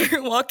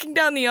Andrew walking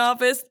down the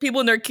office, people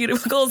in their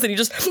cubicles, and he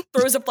just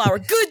throws a flower.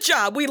 Good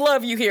job. We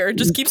love you here.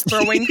 Just keeps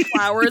throwing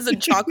flowers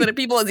and chocolate at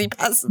people as he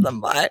passes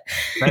them by.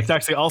 That's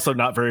actually also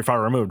not very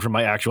far removed from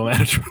my actual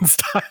management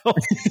style.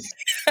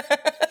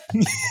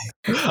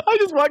 I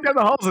just walk down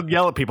the halls and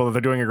yell at people that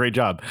they're doing a great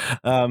job.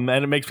 And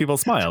it makes people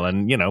smile.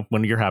 And,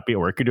 when you're happy at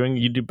work,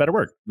 you do better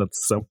work.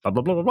 That's so blah,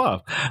 blah, blah, blah,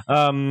 blah.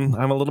 I'm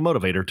a little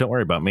motivator. Don't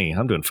worry about me.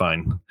 I'm doing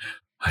fine.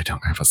 I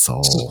don't have a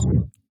soul.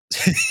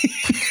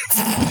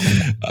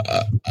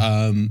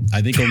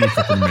 I think only a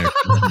couple of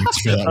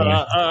Americans feel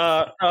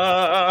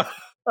that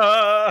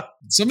way.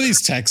 Some of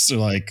these texts are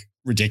like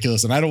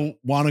ridiculous, and I don't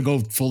want to go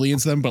fully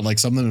into them, but like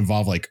some of them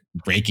involve like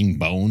breaking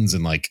bones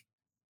and like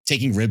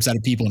taking ribs out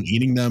of people and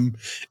eating them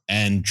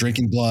and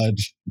drinking blood.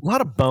 A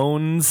lot of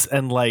bones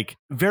and like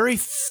very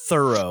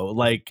thorough,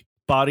 like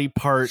body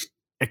part.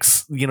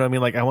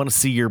 Like I want to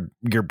see your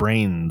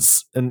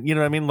brains,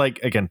 and like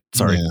again,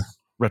 sorry. Yeah.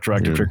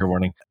 Retroactive trigger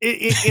warning.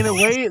 In a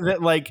way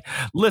that, like,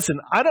 listen,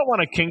 I don't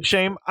want to kink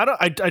shame. I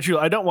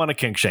don't want to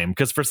kink shame,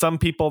 because for some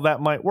people that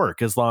might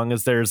work as long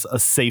as there's a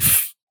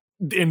safe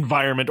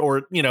environment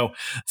or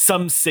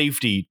some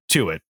safety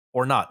to it,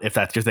 or not, if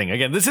that's your thing.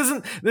 Again, this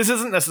isn't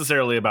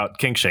necessarily about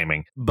kink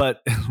shaming, but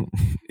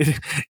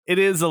it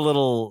is a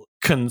little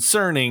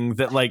concerning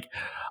that like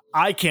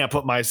I can't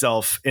put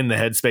myself in the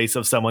headspace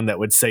of someone that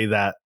would say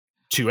that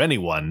to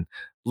anyone,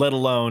 let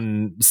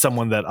alone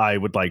someone that I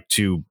would like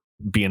to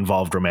be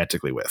involved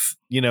romantically with.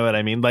 You know what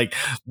I mean? Like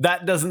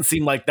that doesn't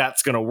seem like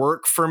that's going to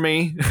work for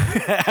me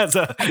as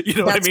a,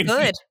 what I mean?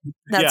 Good.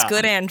 That's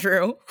good,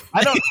 Andrew.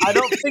 I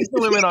don't think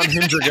the women on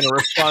Hinge are going to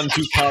respond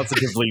too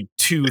positively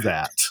to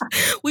that.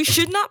 We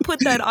should not put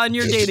that on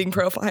your dating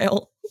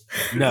profile.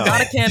 No.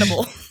 Not a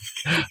cannibal.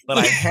 But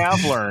I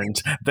have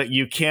learned that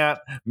you can't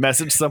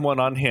message someone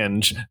on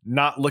Hinge,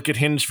 not look at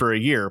Hinge for a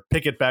year,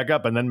 pick it back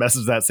up, and then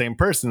message that same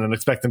person and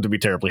expect them to be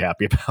terribly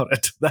happy about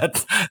it.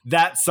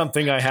 That's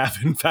something I have,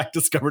 in fact,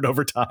 discovered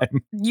over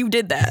time. You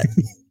did that.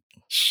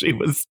 She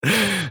was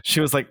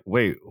like,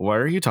 wait, why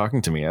are you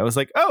talking to me? I was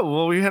like, oh,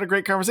 well, we had a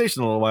great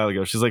conversation a little while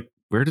ago. She's like,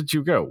 where did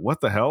you go? What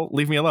the hell?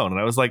 Leave me alone.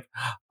 And I was like,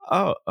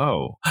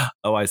 oh,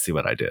 I see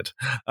what I did.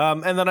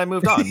 And then I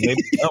moved on.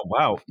 Maybe, oh,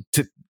 wow.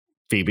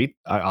 Phoebe,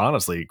 I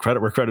honestly,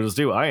 credit where credit is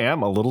due. I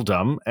am a little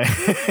dumb.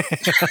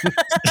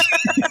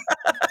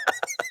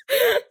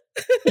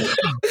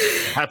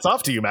 Hats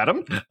off to you,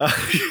 madam.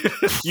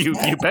 You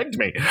pegged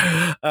me.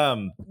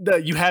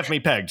 You have me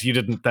pegged. You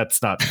didn't.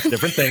 That's not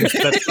different things.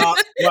 That's not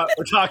what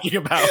we're talking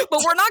about. But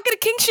we're not going to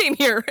kink shame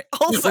here.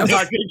 Also, we're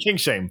not going to kink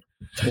shame.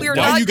 We are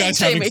Why not are you guys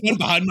having kink-shaming.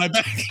 fun behind my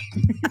back?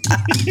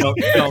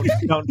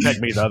 Don't peg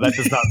me though. That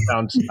does not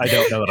sound. I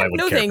don't know that I would.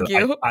 No, care thank for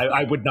you.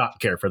 I would not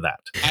care for that.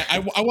 I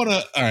want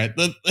to. All right.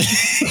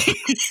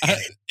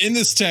 In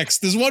this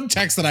text, there's one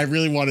text that I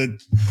really want to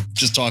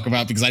just talk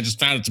about because I just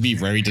found it to be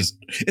very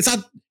it's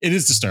not. It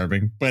is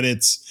disturbing, but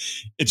it's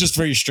just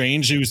very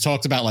strange. He was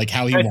talked about like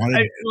how he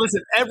wanted.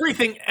 Listen,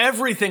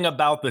 everything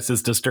about this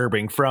is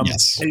disturbing from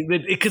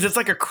because it's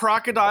like a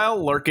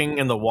crocodile lurking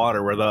in the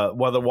water where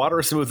the water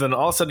is smooth, and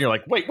all of a sudden you're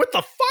like, wait, what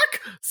the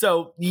fuck?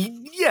 So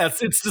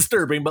yes, it's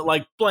disturbing, but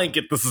like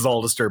blanket, this is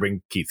all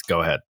disturbing. Keith,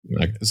 go ahead.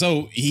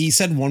 So he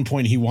said at one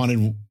point he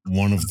wanted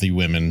one of the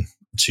women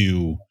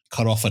to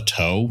cut off a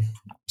toe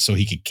so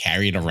he could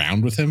carry it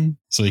around with him,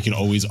 so he could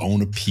always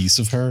own a piece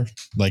of her.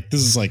 Like,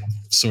 this is like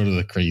sort of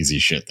the crazy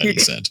shit that he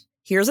said.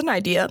 Here's an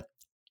idea.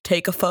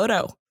 Take a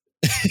photo.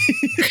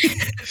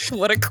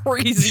 What a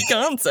crazy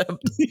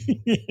concept.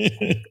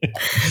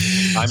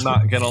 I'm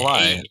not gonna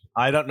lie,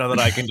 I don't know that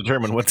I can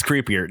determine what's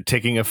creepier,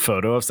 taking a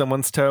photo of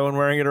someone's toe and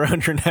wearing it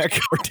around your neck,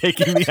 or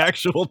taking the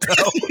actual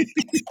toe.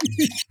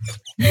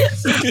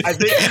 I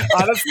think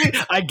honestly,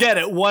 I get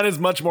it, one is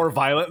much more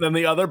violent than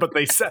the other, but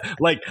they said,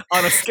 like,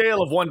 on a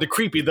scale of 1 to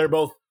creepy, they're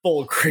both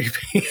full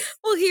creepy.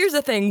 Well, here's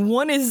the thing.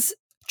 One is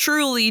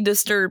truly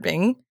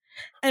disturbing,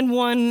 and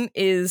one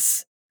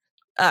is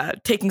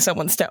taking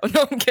someone's toe.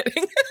 No, I'm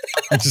kidding.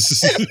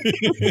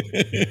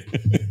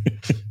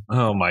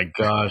 Oh my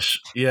gosh.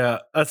 Yeah.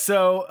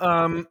 So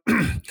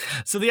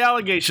the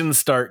allegations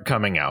start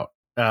coming out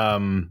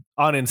on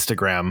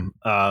Instagram,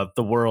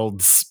 the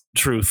world's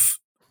truth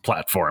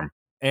platform.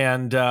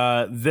 And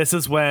this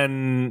is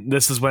when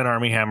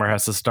Armie Hammer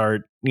has to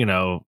start,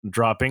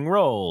 dropping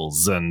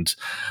roles, and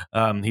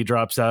he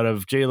drops out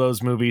of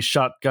J-Lo's movie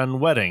Shotgun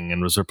Wedding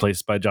and was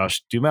replaced by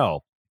Josh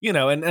Duhamel. And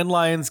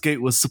Lionsgate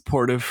was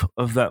supportive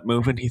of that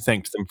move, and he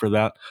thanked them for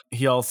that.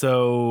 He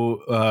also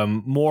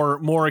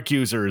more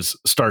accusers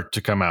start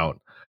to come out,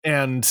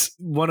 and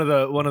one of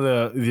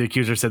the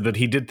accusers said that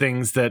he did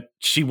things that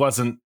she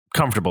wasn't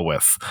comfortable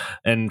with,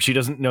 and she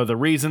doesn't know the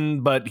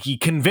reason, but he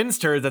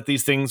convinced her that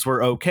these things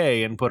were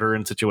okay and put her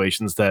in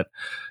situations that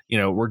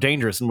were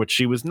dangerous, in which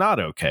she was not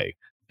okay.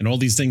 And all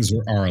these things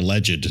are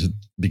alleged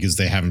because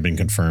they haven't been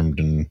confirmed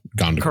and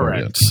gone to court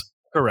yet.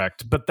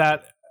 Correct. But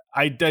that.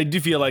 I do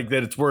feel like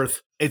that it's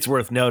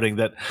worth noting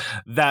that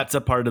that's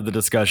a part of the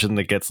discussion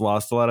that gets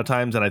lost a lot of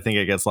times, and I think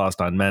it gets lost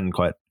on men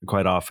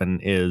quite often.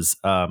 Is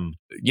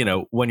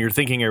when you're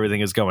thinking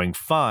everything is going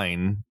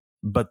fine,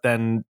 but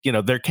then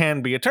there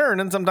can be a turn,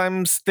 and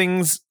sometimes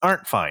things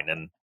aren't fine.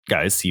 And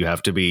guys, you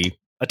have to be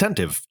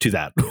attentive to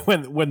that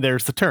when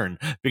there's the turn,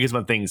 because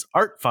when things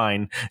aren't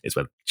fine is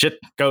when shit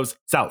goes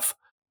south.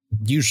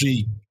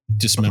 Usually,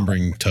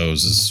 dismembering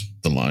toes is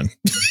the line.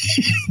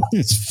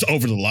 It's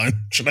over the line,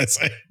 should I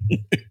say?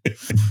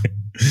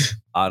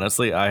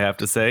 Honestly, I have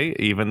to say,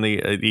 even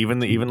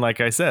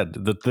like I said,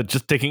 the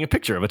just taking a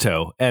picture of a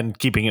toe and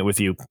keeping it with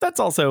you,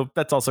 that's also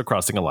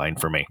crossing a line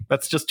for me.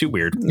 That's just too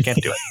weird. I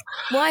can't do it.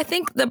 Well, I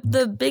think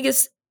the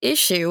biggest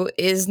issue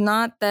is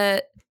not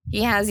that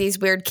he has these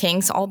weird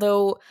kinks,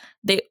 although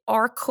they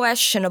are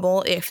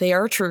questionable if they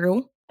are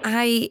true.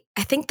 I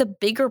think the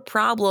bigger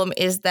problem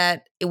is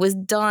that it was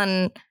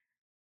done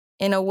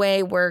in a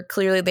way where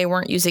clearly they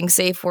weren't using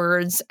safe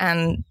words,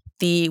 and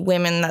the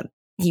women that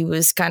he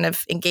was kind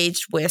of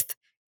engaged with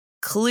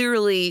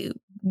clearly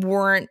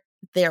weren't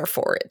there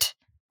for it.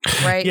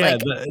 Right?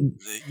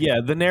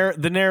 Yeah, the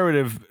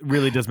narrative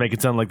really does make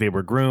it sound like they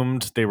were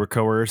groomed, they were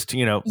coerced,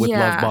 with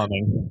love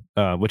bombing,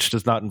 which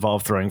does not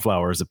involve throwing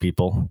flowers at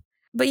people.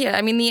 But yeah,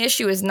 I mean, the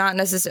issue is not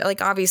necessarily,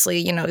 like,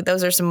 obviously,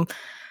 those are some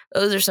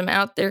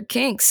out there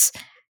kinks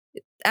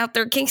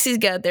he's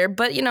got there.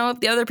 But if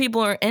the other people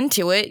are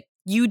into it,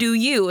 you do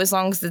you, as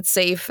long as it's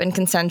safe and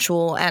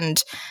consensual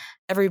and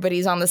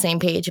everybody's on the same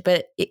page.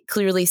 But it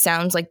clearly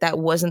sounds like that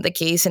wasn't the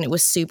case, and it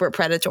was super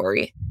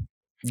predatory.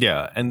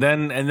 Yeah, and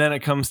then it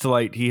comes to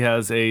light he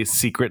has a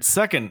secret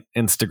second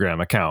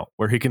Instagram account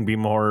where he can be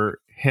more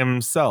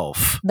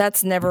himself.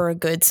 That's never a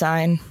good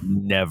sign.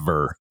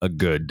 Never a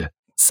good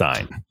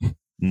sign.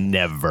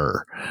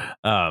 Never.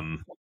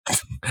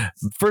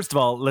 First of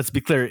all, let's be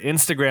clear.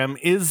 Instagram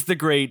is the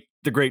great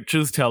the great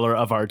truth teller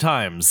of our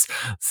times.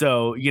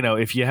 So,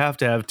 if you have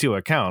to have two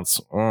accounts,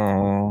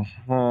 well,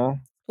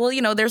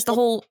 there's the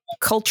whole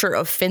culture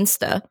of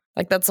Finsta.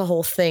 Like, that's a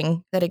whole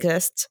thing that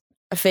exists.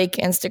 A fake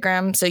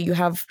Instagram. So you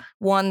have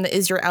one that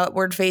is your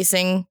outward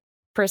facing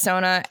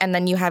persona, and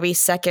then you have a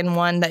second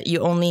one that you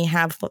only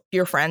have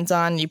your friends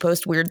on. You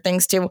post weird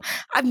things to.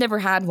 I've never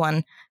had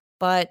one,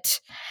 but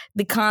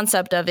the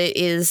concept of it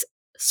is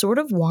sort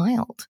of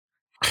wild.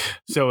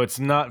 So it's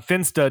not,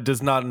 Finsta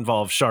does not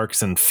involve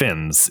sharks and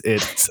fins.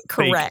 It's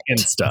correct. Fake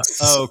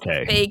Insta.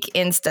 Okay. Fake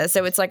Insta.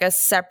 So it's like a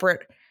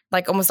separate,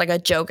 like almost like a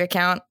joke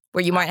account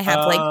where you might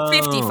have like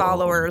 50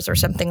 followers or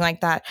something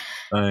like that.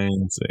 I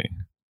see.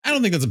 I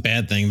don't think that's a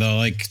bad thing, though.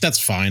 Like, that's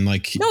fine.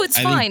 Like, no, it's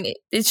fine.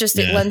 It's just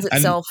it lends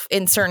itself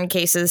in certain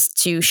cases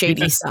to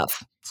shady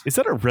stuff. Is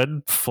that a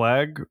red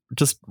flag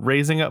just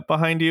raising up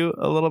behind you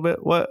a little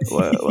bit? What's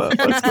going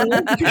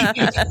on?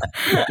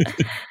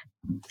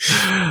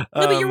 No,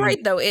 but you're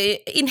right, though.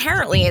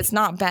 Inherently, it's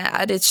not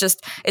bad. It's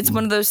just, it's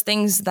one of those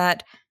things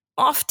that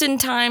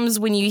oftentimes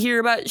when you hear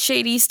about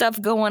shady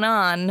stuff going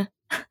on,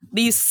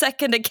 these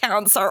second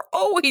accounts are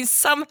always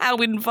somehow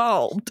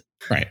involved.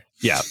 Right.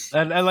 Yeah.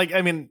 And like,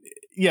 I mean,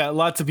 yeah,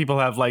 lots of people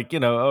have like,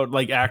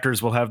 like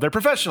actors will have their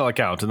professional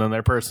account and then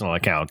their personal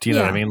account, you know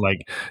what I mean?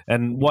 Like,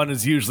 and one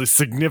is usually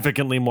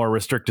significantly more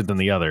restricted than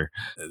the other.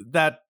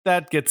 That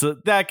gets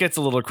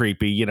a little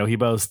creepy. He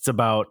boasts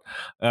about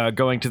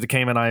going to the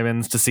Cayman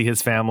Islands to see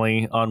his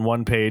family on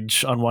one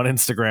page, on one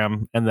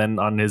Instagram. And then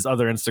on his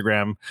other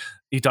Instagram,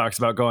 he talks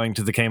about going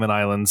to the Cayman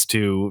Islands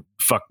to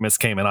fuck Miss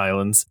Cayman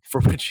Islands, for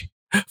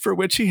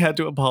which he had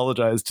to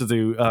apologize to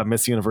the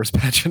Miss Universe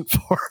pageant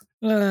for.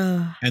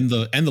 And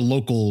the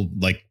local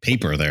like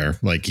paper there,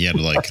 like he had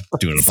to like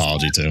do an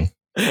apology to.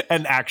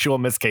 An actual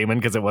Miss Cayman,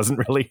 because it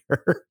wasn't really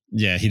her.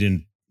 Yeah, he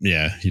didn't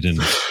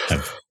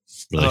have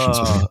relations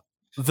with her.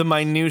 The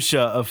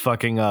minutia of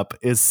fucking up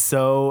is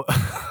so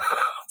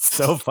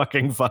so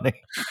fucking funny.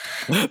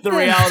 The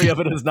reality of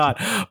it is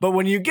not. But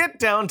when you get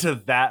down to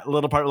that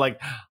little part,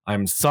 like,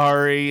 I'm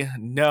sorry,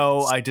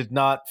 no, I did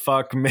not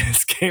fuck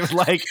Miss Game.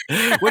 Like,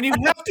 when you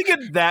have to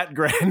get that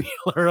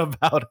granular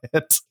about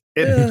it,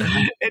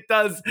 it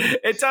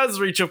does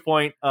reach a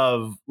point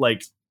of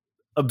like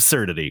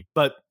absurdity.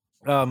 But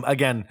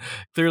again,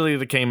 clearly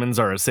the Caymans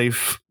are a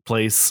safe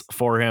place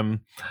for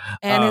him.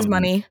 And his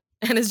money.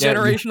 And his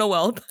generational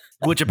wealth.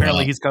 Which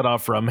apparently he's cut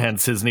off from,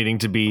 hence his needing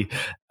to be,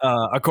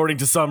 according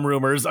to some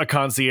rumors, a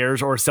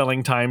concierge or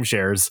selling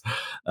timeshares.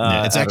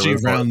 It's actually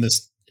around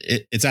this.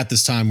 It's at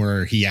this time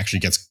where he actually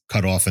gets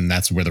cut off, and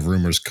that's where the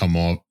rumors come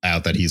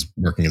out that he's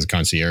working as a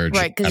concierge.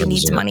 Right, because he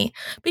needs money.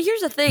 But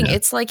here's the thing. Yeah.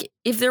 It's like,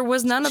 if there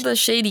was none of the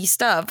shady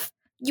stuff,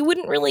 you'd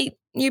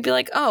be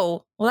like,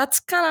 oh, well, that's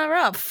kind of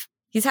rough.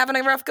 He's having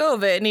a rough go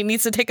of it, and he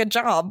needs to take a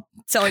job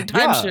selling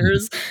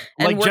timeshares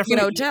and work in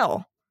a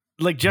hotel.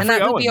 Like Jeffrey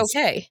Owens. And that Owens. would be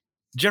okay.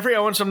 Jeffrey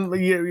Owens,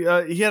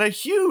 he had a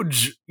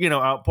huge,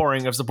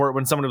 outpouring of support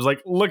when someone was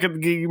like, look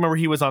at, you remember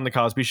he was on the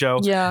Cosby Show?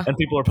 Yeah. And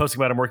people are posting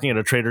about him working at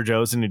a Trader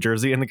Joe's in New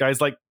Jersey. And the guy's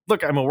like,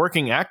 look, I'm a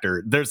working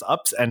actor. There's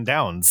ups and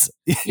downs.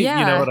 Yeah.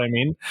 You know what I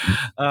mean?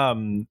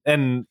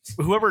 And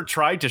whoever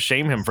tried to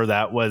shame him for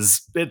that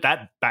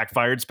that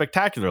backfired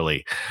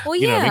spectacularly. Well,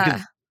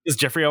 yeah. Because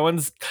Jeffrey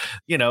Owens,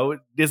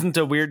 isn't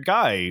a weird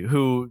guy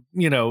who,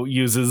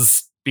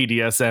 uses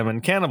BDSM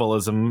and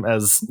cannibalism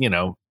as,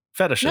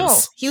 fetishes. No,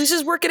 he was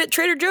just working at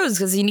Trader Joe's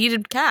because he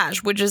needed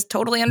cash, which is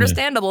totally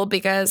understandable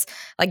because,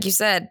 like you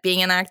said,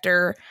 being an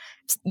actor,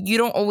 you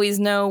don't always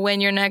know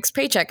when your next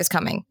paycheck is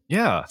coming.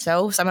 Yeah.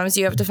 So sometimes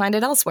you have to find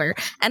it elsewhere.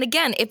 And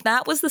again, if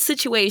that was the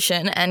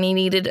situation and he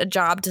needed a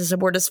job to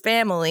support his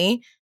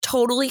family,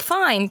 totally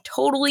fine,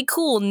 totally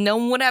cool. No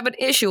one would have an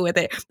issue with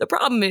it. The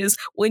problem is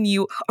when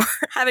you are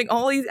having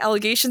all these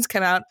allegations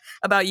come out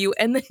about you,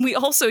 and then we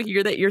also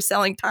hear that you're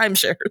selling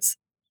timeshares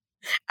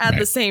at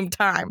the same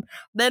time,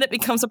 then it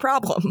becomes a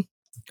problem.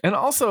 And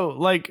also,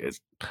 like,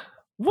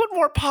 what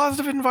more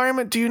positive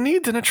environment do you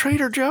need than a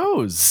Trader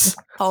Joe's?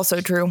 Also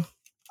true.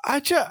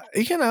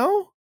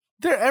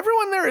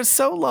 Everyone there is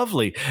so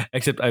lovely.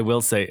 Except I will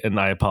say, and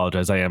I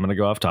apologize, I am going to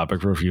go off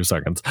topic for a few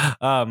seconds.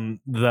 I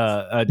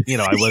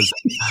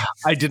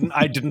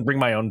didn't bring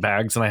my own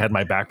bags, and I had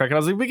my backpack, and I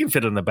was like, we can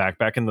fit it in the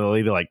backpack. And the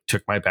lady like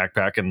took my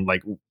backpack and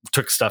like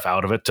took stuff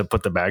out of it to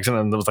put the bags in,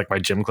 and it was like my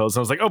gym clothes. And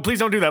I was like, oh, please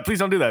don't do that, please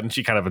don't do that. And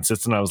she kind of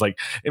insisted, and I was like,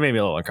 it made me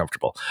a little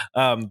uncomfortable.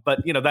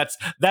 But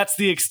that's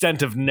the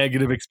extent of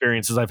negative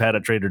experiences I've had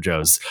at Trader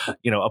Joe's.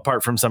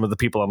 Apart from some of the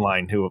people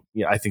online who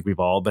I think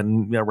we've all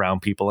been around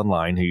people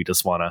online who you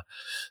just want to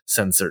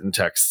send certain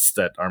texts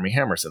that Armie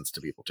Hammer sends to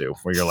people too,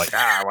 where you're like,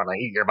 I want to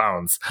eat your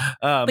bones.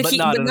 Not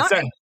in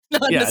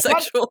a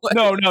sexual way.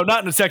 No,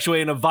 not in a sexual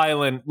way, in a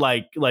violent,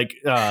 like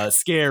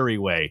scary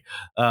way.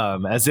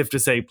 As if to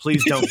say,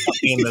 please don't cut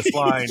me in this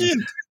line.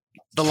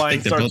 The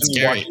line starts when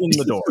you walk in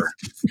the door.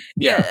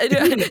 Yeah.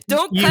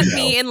 Don't cut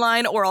me in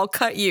line or I'll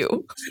cut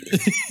you.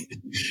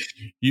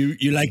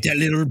 You like that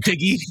little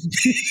piggy?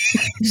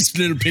 These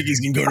little piggies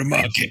can go to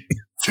market.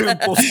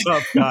 Simple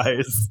stuff,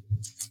 guys.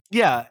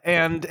 Yeah,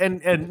 and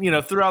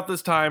throughout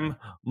this time,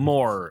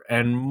 more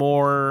and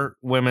more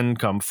women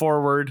come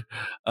forward.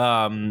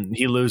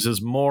 He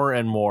loses more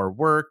and more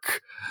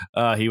work.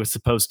 He was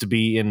supposed to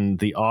be in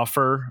The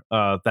Offer,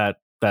 that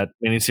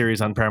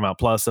miniseries on Paramount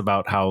Plus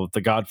about how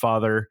The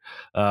Godfather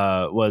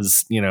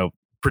was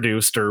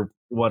produced or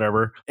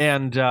whatever.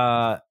 And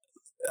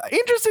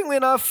interestingly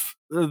enough,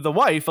 the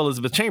wife,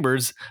 Elizabeth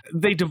Chambers,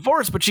 they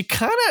divorced, but she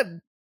kind of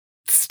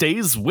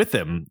stays with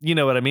him. You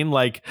know what I mean?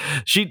 Like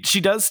she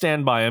does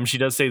stand by him. She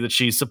does say that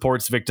she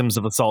supports victims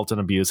of assault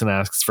and abuse and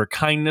asks for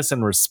kindness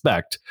and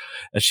respect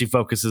as she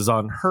focuses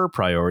on her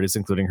priorities,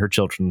 including her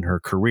children and her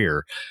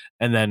career.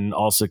 And then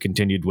also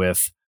continued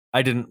with,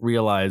 I didn't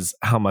realize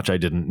how much I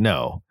didn't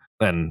know.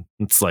 And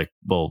it's like,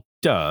 well,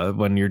 duh,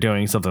 when you're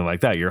doing something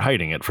like that, you're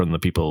hiding it from the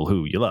people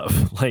who you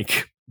love.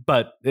 Like,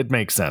 but it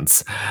makes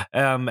sense.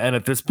 And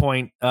at this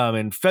point,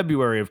 in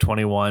February of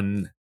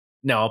 21,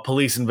 now a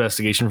police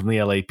investigation from the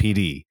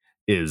LAPD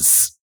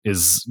is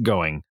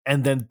going.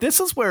 And then this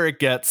is where it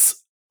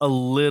gets a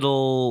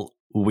little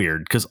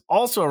weird, because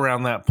also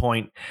around that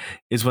point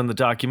is when the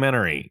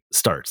documentary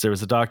starts. There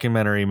was a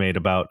documentary made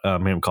about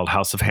him called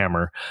House of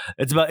Hammer.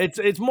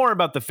 It's more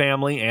about the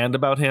family and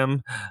about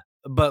him,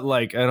 but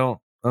like I don't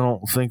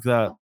think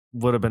that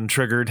would have been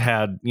triggered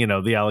had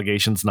the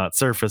allegations not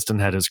surfaced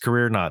and had his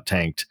career not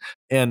tanked.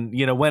 And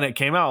when it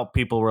came out,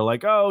 people were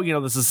like, oh,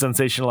 this is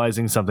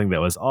sensationalizing something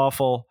that was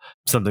awful,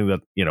 something that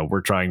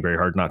we're trying very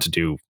hard not to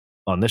do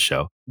on this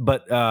show.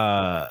 But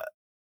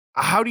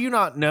how do you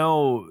not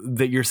know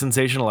that you're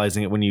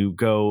sensationalizing it when you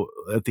go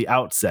at the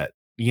outset?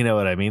 You know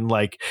what I mean?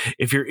 Like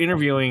if you're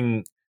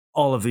interviewing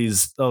all of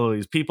these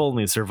people and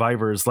these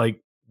survivors,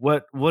 like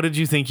what did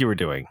you think you were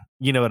doing?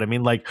 You know what I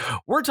mean? Like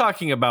we're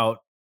talking about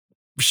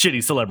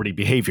shitty celebrity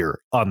behavior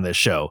on this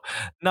show,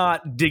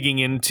 not digging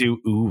into,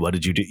 ooh, what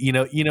did you do? You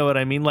know what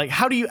I mean? Like,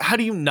 how do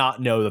you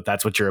not know that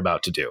that's what you're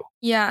about to do?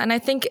 Yeah. And I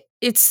think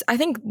it's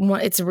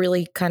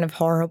really kind of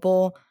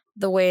horrible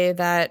the way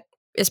that,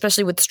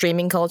 especially with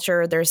streaming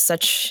culture, there's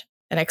such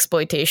an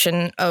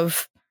exploitation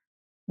of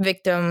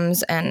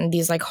victims and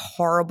these like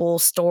horrible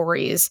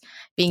stories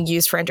being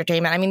used for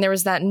entertainment. I mean, there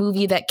was that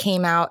movie that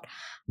came out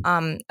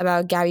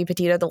about Gabby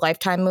Petito, the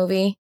Lifetime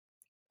movie,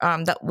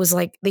 that was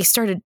like, they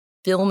started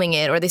filming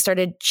it, or they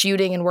started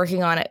shooting and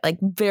working on it like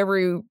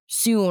very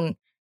soon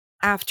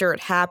after it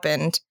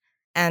happened,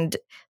 and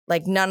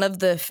like none of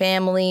the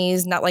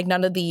families,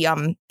 none of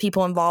the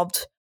people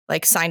involved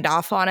like signed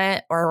off on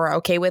it or were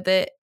okay with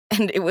it,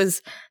 and it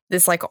was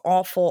this like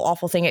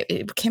awful thing.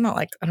 It came out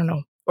like, I don't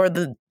know, or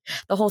the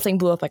whole thing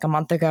blew up like a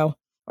month ago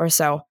or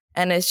so,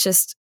 and it's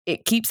just,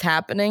 it keeps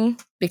happening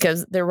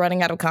because they're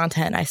running out of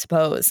content, I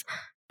suppose,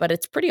 but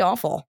it's pretty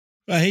awful.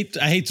 I hate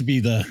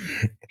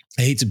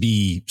to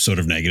be sort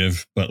of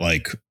negative, but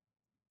like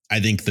I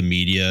think the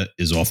media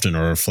is often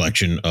a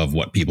reflection of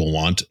what people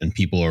want, and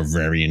people are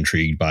very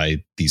intrigued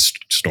by these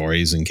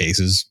stories and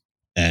cases.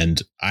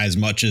 And as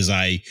much as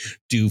I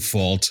do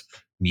fault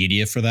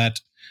media for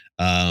that,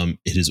 it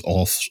is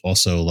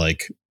also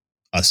like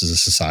us as a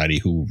society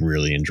who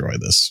really enjoy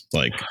this.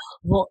 Like,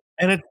 well,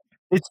 and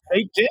it's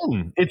baked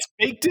in. It's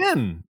baked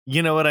in.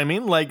 You know what I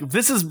mean? Like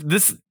this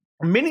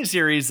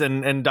miniseries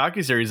and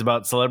docuseries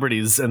about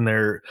celebrities and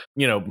their,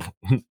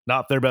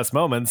 not their best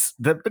moments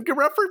that have been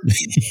around for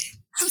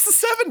since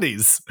the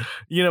 70s.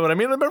 You know what I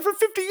mean? They've been for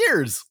 50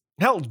 years.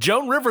 Hell,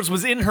 Joan Rivers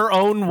was in her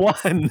own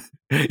one.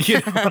 You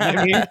know what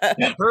I mean?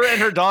 Her and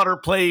her daughter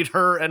played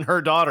her and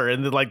her daughter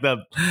in the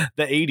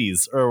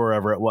 80s or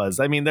wherever it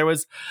was. I mean,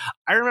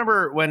 I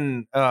remember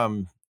when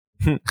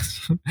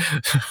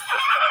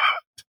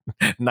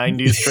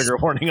 90s trigger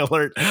warning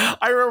alert.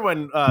 I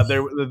remember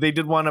when they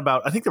did one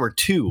about, I think there were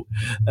two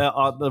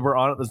that were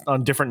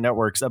on different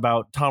networks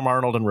about Tom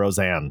Arnold and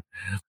Roseanne.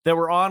 They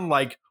were on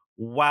like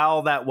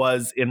while that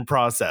was in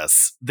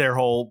process, their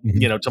whole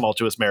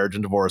tumultuous marriage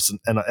and divorce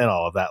and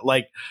all of that.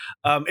 Like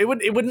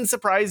it wouldn't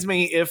surprise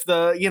me if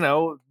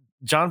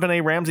John Benet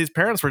Ramsey's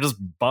parents were just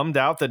bummed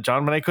out that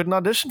John Benet couldn't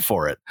audition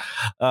for it.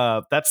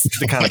 That's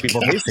the kind of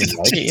people they seem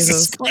like.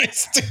 Jesus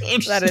Christ,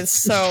 dude. That is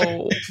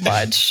so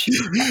much.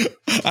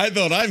 I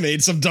thought I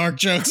made some dark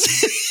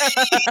jokes.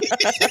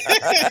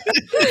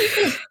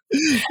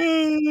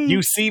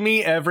 You see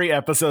me every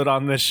episode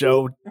on this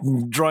show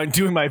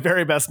doing my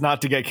very best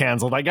not to get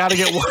canceled. I got to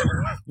get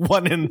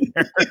one in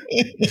there.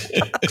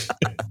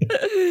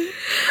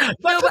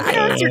 But the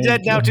parents are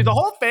dead now too. The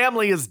whole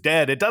family is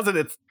dead.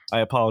 I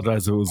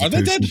apologize. Are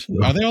they dead?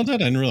 Are they all dead?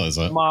 I didn't realize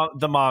that.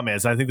 The mom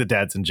is. I think the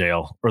dad's in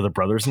jail, or the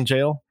brother's in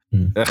jail.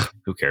 Ugh,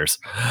 who cares?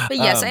 But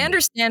yes, I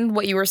understand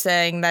what you were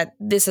saying, that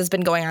this has been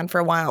going on for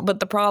a while.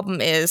 But the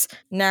problem is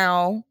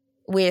now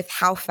with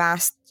how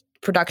fast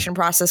production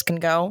process can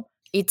go,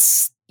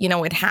 it's,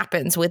 it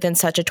happens within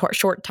such a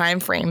short time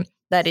frame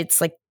that it's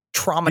like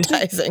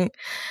traumatizing.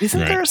 Isn't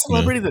there a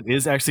celebrity that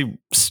is actually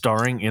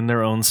starring in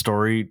their own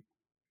story?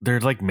 They're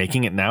like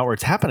making it now, or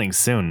it's happening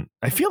soon.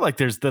 I feel like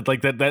there's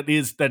that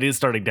is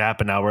starting to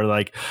happen now, where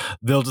like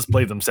they'll just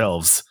play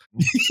themselves.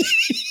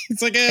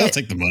 It's like, I'll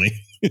take the money.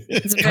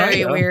 It's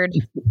very weird.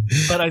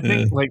 But I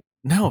think like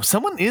No,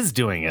 someone is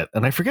doing it,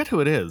 and I forget who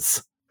it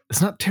is.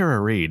 It's not Tara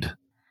Reid.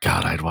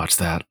 God, I'd watch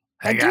that.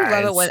 I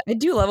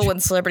do love it when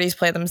celebrities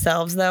play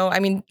themselves, though. I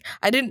mean,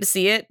 I didn't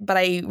see it, but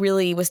I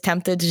really was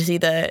tempted to see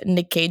the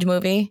Nick Cage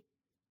movie.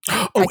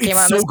 Oh,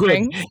 it's so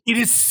good. It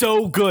is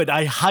so good.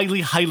 I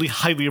highly, highly,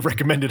 highly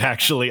recommend it,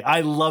 actually.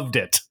 I loved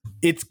it.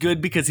 It's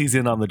good because he's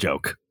in on the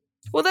joke.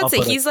 Well, that's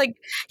it.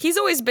 He's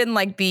always been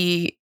like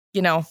the,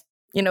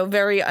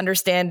 very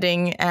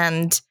understanding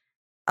and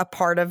a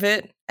part of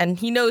it. And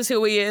he knows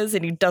who he is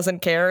and he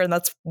doesn't care. And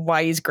that's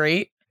why he's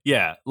great.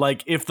 Yeah.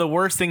 Like if the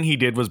worst thing he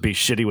did was be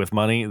shitty with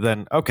money,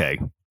 then okay.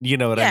 You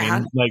know what I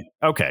mean? Like,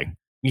 okay.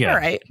 Yeah. All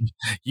right.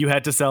 You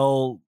had to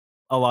sell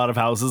a lot of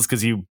houses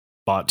because you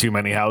bought too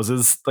many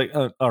houses. Like,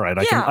 all right.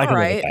 I can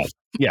right. That.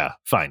 Yeah,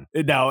 fine.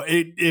 Now,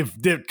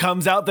 if it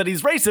comes out that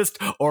he's racist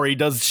or he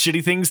does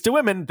shitty things to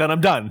women, then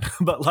I'm done.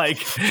 But like,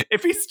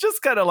 if he's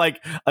just kind of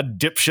like a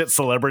dipshit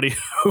celebrity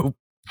who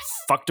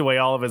fucked away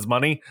all of his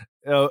money,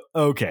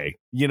 okay.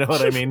 You know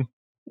what I mean?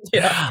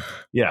 Yeah.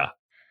 Yeah.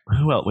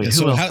 Who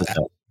else?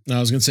 I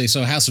was going to say,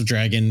 so House of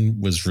Dragon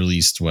was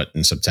released,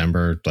 in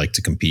September, like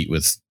to compete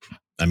with,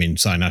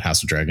 sorry, not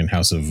House of Dragon,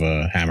 House of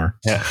Hammer.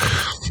 Yeah.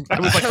 I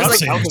was like,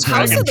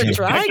 House of the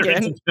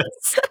Dragon?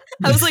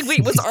 I was like,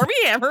 wait, was Armie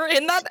Hammer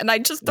in that? And I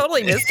just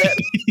totally missed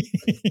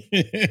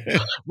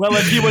it. Well,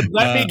 if you would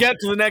let me get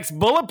to the next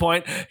bullet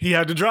point, he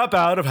had to drop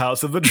out of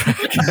House of the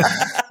Dragon.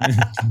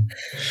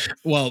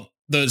 Well,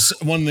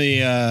 one of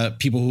the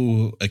people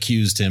who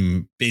accused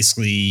him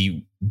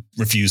basically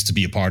refused to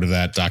be a part of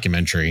that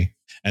documentary.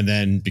 And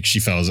then because she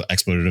felt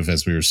exploitative,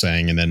 as we were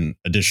saying. And then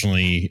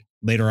additionally,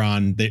 later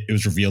on, it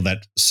was revealed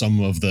that some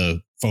of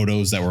the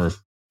photos that were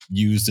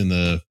used in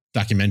the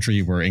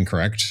documentary were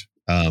incorrect.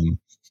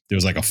 There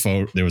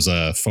was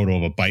a photo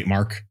of a bite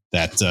mark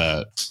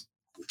that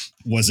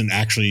wasn't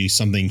actually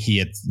something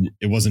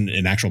it wasn't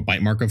an actual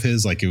bite mark of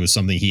his. Like it was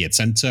something he had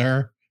sent to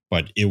her,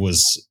 but it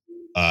was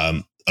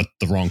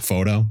the wrong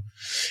photo.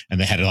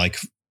 And they had to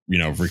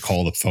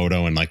recall the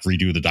photo and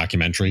redo the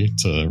documentary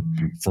for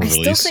release.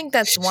 I still think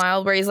that's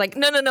wild where he's like,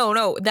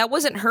 no, that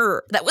wasn't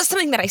her. That was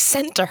something that I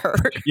sent to her.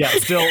 Yeah,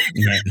 still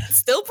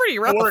pretty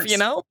rough,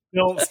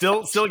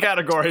 Still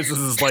categories. This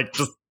is like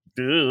just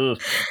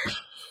ugh.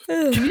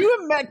 Can you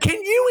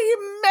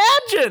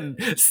imagine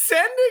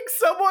sending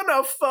someone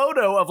a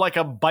photo of like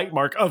a bite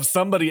mark of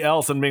somebody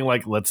else and being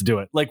like, let's do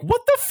it? Like,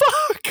 what the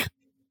fuck?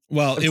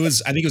 Well, I think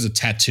it was a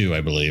tattoo,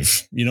 I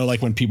believe.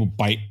 Like when people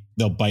bite,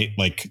 they'll bite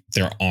like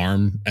their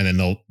arm and then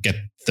they'll get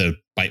the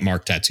bite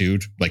mark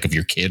tattooed, like of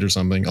your kid or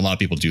something. A lot of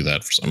people do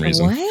that for some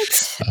reason.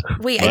 What?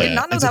 Wait, I did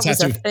not know that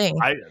was a thing.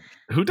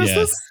 Who does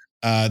this?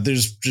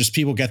 There's just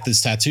people get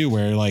this tattoo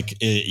where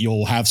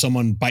you'll have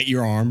someone bite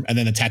your arm and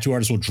then the tattoo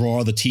artist will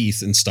draw the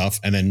teeth and stuff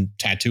and then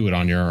tattoo it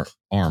on your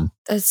arm.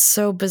 That's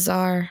so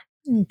bizarre.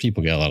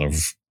 People get a lot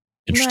of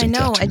interesting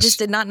tattoos. I just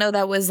did not know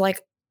that was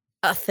like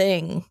a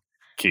thing.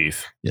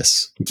 Keith.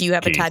 Yes. Do you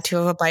have a tattoo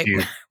of a bite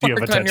mark? Do you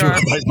have a tattoo of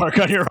a bite mark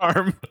on your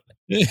arm?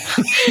 We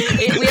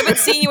haven't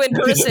seen you in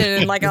person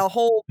in like a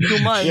whole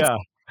 2 months. Yeah.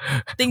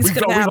 Things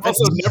could happen. We've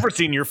also never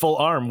seen your full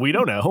arm. We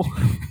don't know.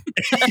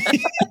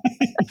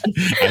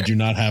 I do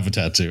not have a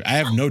tattoo. I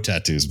have no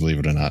tattoos, believe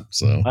it or not.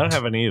 So I don't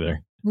have any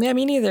either. Yeah,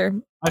 me neither.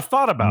 I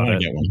thought about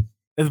it. Get one.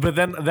 But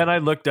then I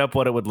looked up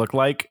what it would look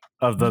like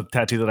of the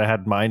tattoo that I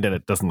had in mind, and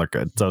it doesn't look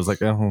good. So I was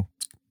like, oh,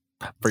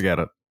 forget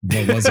it.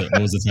 What was it?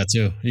 What was the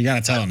tattoo? You got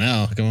to tell it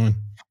now. Come on.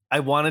 I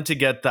wanted to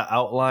get the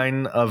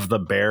outline of the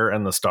bear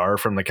and the star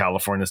from the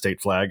California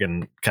state flag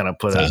and kind of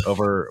put it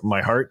over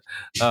my heart.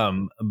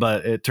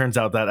 But it turns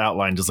out that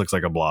outline just looks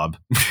like a blob.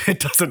 It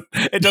doesn't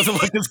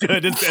look as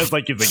good as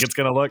like you think it's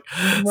going to look.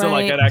 Right. So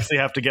like I'd actually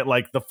have to get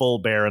like the full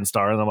bear and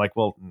star. And I'm like,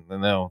 well,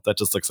 no, that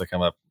just looks like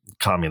I'm a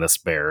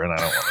communist bear and I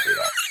don't want to do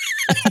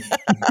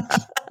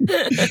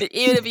that.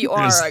 Even if you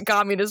are a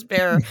communist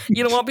bear,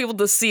 you don't want people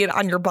to see it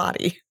on your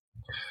body.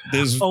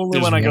 There's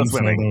when I go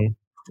swimming.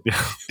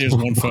 There's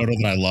one photo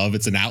that I love.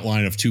 It's an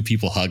outline of two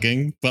people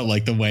hugging, but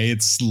like the way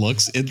it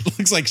looks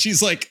like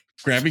she's like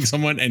grabbing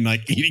someone and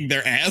like eating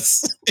their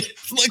ass. It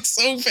looks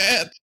so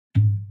bad.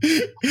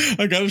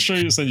 I gotta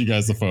send you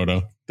guys the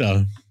photo.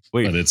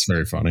 Wait, but it's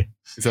very funny.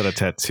 Is that a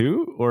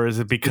tattoo or is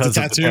it because it's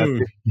a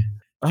tattoo?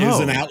 It's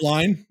an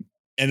outline.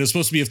 And it's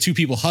supposed to be of two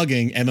people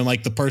hugging, and then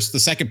like the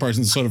second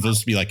person is sort of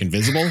supposed to be like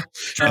invisible.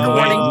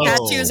 And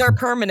tattoos are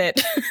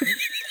permanent.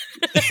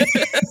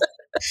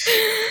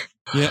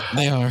 Yeah,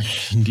 they are.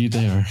 Indeed,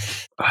 they are.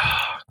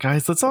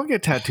 Guys, let's all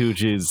get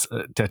tattoogies.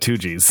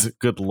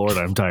 Good Lord,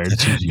 I'm tired.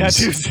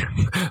 Tattoos.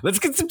 Let's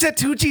get some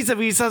tattoogies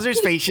of each other's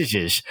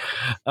faces.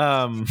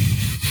 I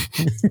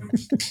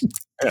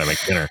gotta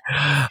make dinner.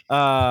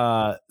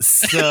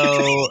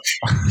 So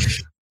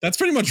that's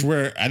pretty much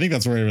where I think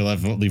that's where we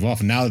leave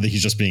off. Now that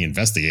he's just being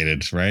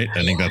investigated, right?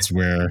 I think that's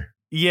where.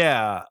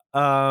 Yeah. Did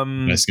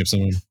I skip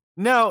someone?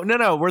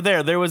 No. We're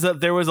there. There was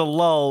a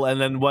lull, and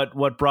then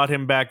what brought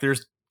him back?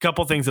 There's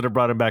couple things that have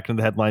brought him back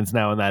into the headlines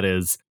now, and that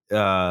is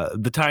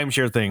the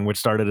timeshare thing, which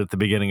started at the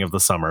beginning of the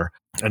summer,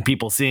 and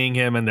people seeing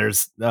him, and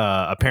there's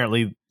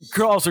apparently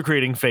also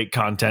creating fake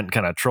content,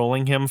 kind of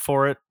trolling him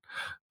for it,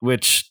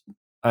 which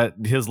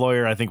his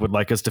lawyer, I think, would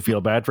like us to feel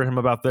bad for him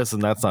about this,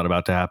 and that's not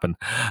about to happen.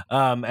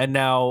 And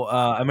now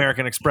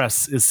American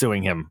Express is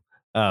suing him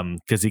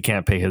because he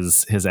can't pay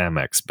his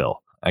Amex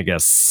bill. I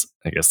guess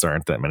there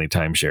aren't that many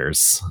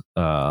timeshares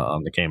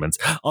on the Caymans.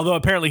 Although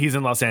apparently he's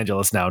in Los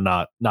Angeles now,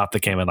 not the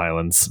Cayman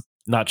Islands.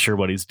 Not sure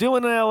what he's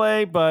doing in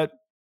LA, but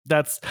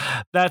that's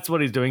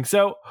what he's doing.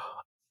 So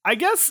I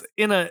guess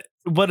in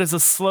what is a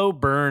slow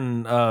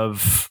burn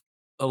of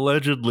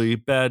allegedly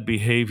bad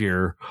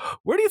behavior,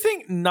 where do you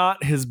think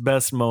not his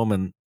best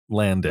moment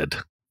landed?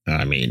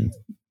 I mean,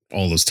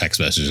 all those text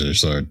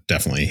messages are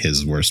definitely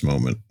his worst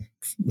moment,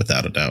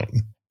 without a doubt.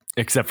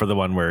 Except for the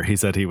one where he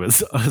said he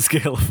was on a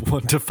scale of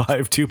 1 to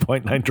 5,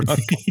 2.9 drunk.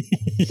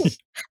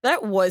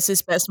 That was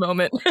his best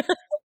moment.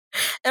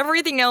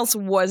 Everything else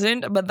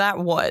wasn't, but that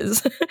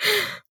was.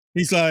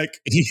 He's like,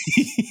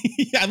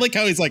 I like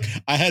how he's like,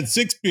 I had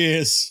 6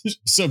 beers,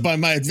 so by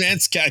my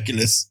advanced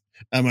calculus,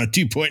 I'm on a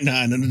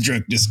 2.9 on the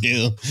drunkenness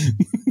scale.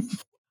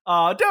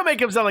 Don't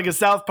make him sound like a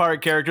South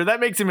Park character. That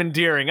makes him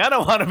endearing. I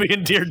don't want to be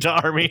endeared to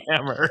Armie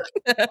Hammer.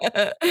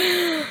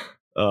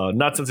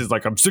 Not since he's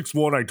like, I'm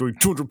 6'1", I do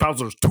 200 pounds,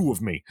 there's 2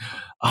 of me.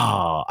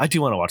 I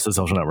do want to watch The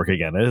Social Network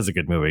again. It is a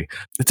good movie.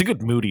 It's a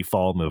good moody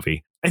fall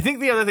movie. I think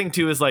the other thing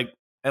too is like,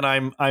 and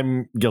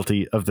I'm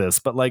guilty of this,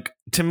 but like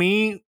to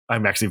me,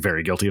 I'm actually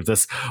very guilty of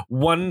this.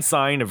 One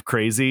sign of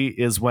crazy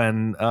is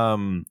when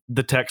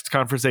the text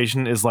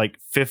conversation is like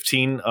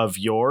 15 of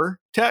your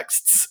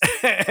texts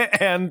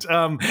and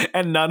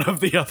none of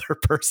the other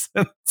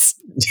person's.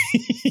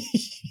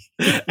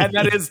 And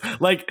that is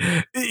like,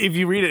 if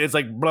you read it, it's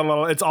like blah,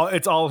 blah, blah,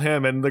 it's all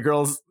him, and the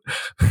girls,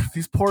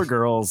 these poor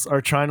girls are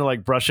trying to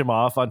like brush him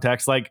off on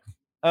text, like,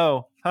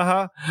 oh,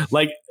 haha,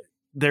 like.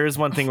 There is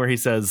one thing where he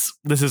says,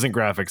 this isn't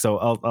graphic, so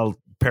I'll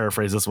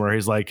paraphrase this, where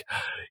he's like,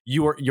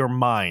 you're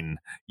mine.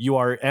 You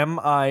are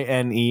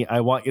MINE.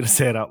 I want you to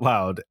say it out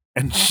loud.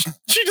 And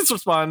she just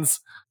responds,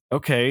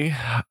 okay,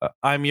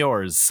 I'm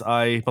yours.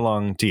 I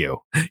belong to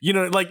you. You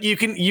know, like you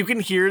can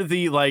hear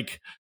the like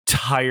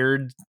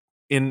tired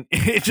in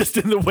just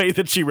in the way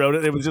that she wrote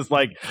it. It was just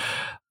like,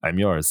 I'm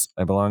yours.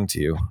 I belong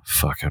to you.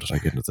 Fuck, how did I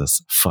get into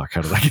this? Fuck,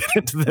 how did I get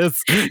into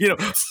this?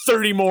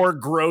 30 more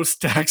gross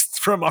texts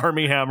from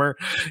Armie Hammer.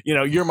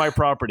 You're my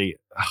property.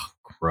 Oh,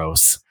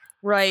 gross.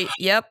 Right.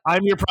 Yep.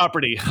 I'm your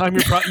property.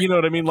 You know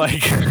what I mean?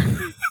 Like,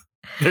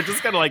 they're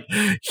just kind of like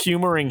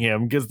humoring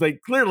him because they're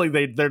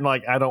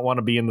like, I don't want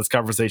to be in this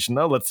conversation.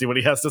 Oh, let's see what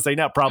he has to say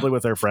now. Probably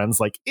with their friends.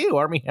 Like, ew,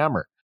 Armie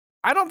Hammer.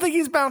 I don't think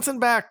he's bouncing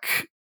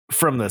back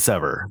from this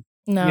ever.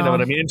 No. You know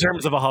what I mean? In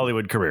terms of a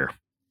Hollywood career.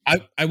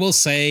 I will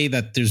say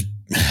that there's,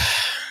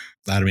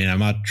 I mean, I'm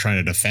not trying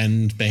to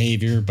defend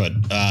behavior, but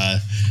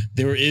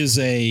there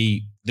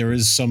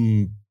is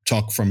some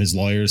talk from his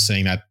lawyers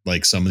saying that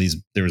like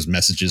there was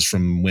messages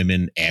from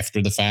women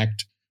after the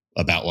fact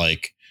about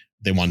like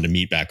they wanted to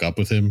meet back up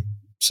with him.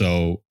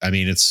 So, I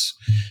mean, it's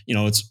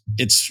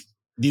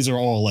these are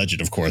all alleged,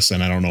 of course,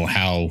 and I don't know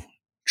how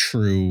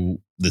true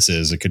this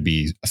is. It could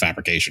be a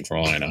fabrication for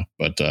all I know,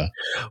 but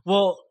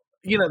well,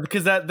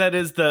 because that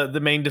is the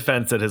main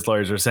defense that his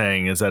lawyers are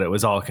saying is that it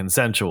was all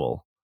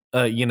consensual.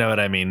 You know what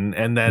I mean?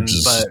 And then,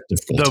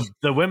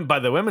 but by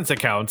the women's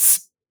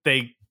accounts,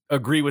 they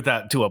agree with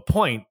that to a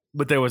point,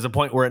 but there was a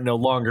point where it no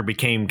longer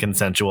became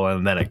consensual,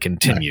 and then it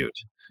continued.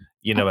 Right.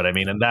 You know what I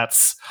mean? And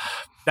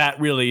that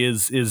really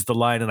is the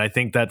line. And I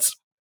think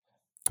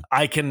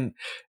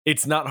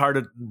it's not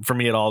hard for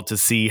me at all to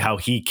see how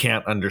he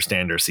can't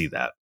understand or see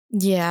that.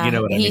 Yeah, you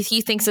know what I mean?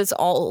 He thinks it's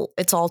all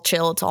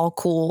chill, it's all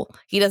cool.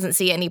 He doesn't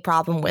see any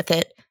problem with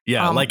it.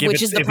 Yeah,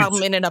 which is the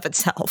problem in and of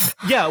itself.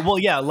 Yeah, well,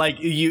 yeah, like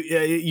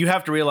you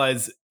have to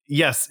realize,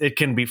 yes, it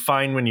can be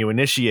fine when you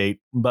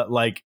initiate, but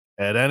like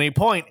at any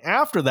point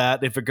after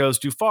that, if it goes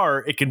too far,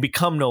 it can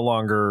become no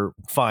longer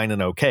fine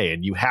and okay,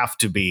 and you have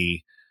to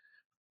be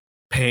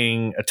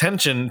paying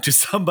attention to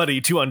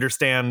somebody to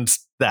understand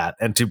that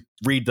and to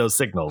read those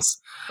signals,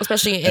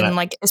 especially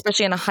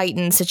in a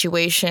heightened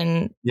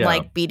situation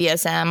like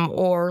BDSM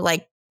or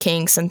like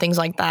kinks and things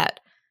like that.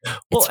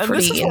 Well, and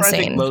this is where I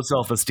think low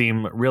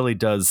self-esteem really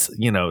does,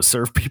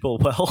 serve people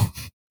well.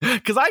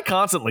 Because I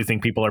constantly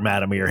think people are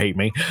mad at me or hate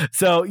me.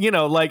 So,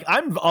 like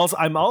I'm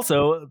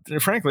also,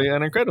 frankly,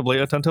 an incredibly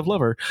attentive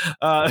lover.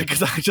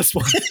 Because I just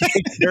want to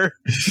make sure.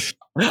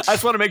 I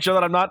just want to make sure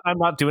that I'm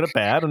not doing it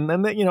bad, and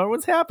that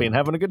everyone's happy and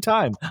having a good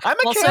time. I'm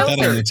a character. Put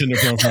that on the Tinder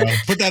profile.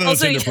 Put that on the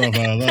Tinder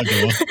profile.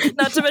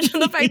 Not to mention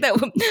the fact that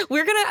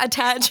we're going to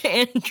attach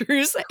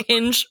Andrew's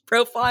Hinge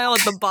profile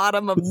at the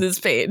bottom of this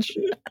page.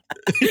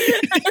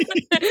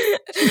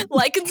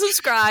 Like and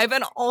subscribe,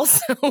 and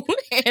also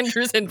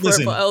Andrew's Hinge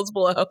profiles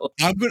below.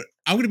 I'm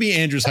gonna be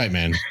Andrew's hype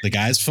man. The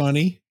guy's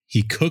funny.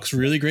 He cooks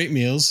really great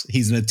meals.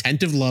 He's an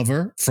attentive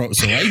lover. So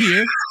right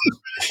here,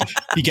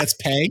 he gets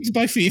pegged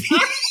by Phoebe.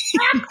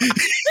 What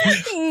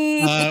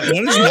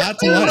is not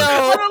to like?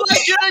 I don't like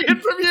hearing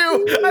it from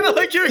you. I don't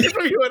like hearing it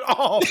from you at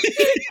all.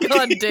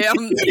 God damn.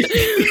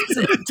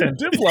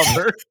 Attentive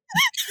lover.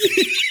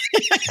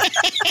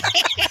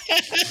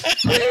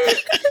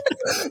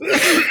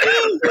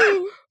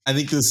 I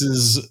think this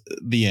is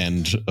the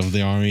end of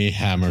the Armie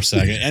Hammer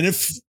saga. And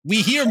if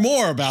we hear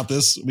more about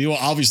this, we will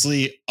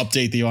obviously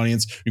update the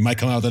audience. We might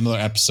come out with another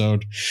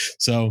episode.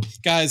 So,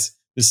 guys,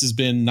 this has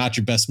been Not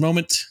Your Best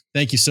Moment.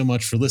 Thank you so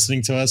much for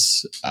listening to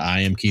us.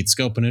 I am Keith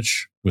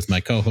Skopanich with my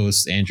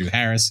co-hosts Andrew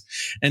Harris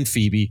and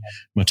Phoebe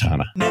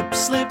Matana. Nip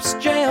slips,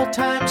 jail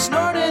time,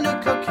 snorting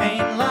a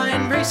cocaine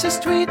line,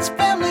 racist tweets,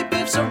 family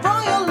beefs, a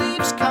royal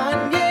leaves,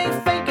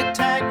 Kanye, fake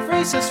attack,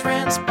 racist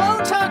rants,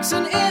 Botox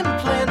and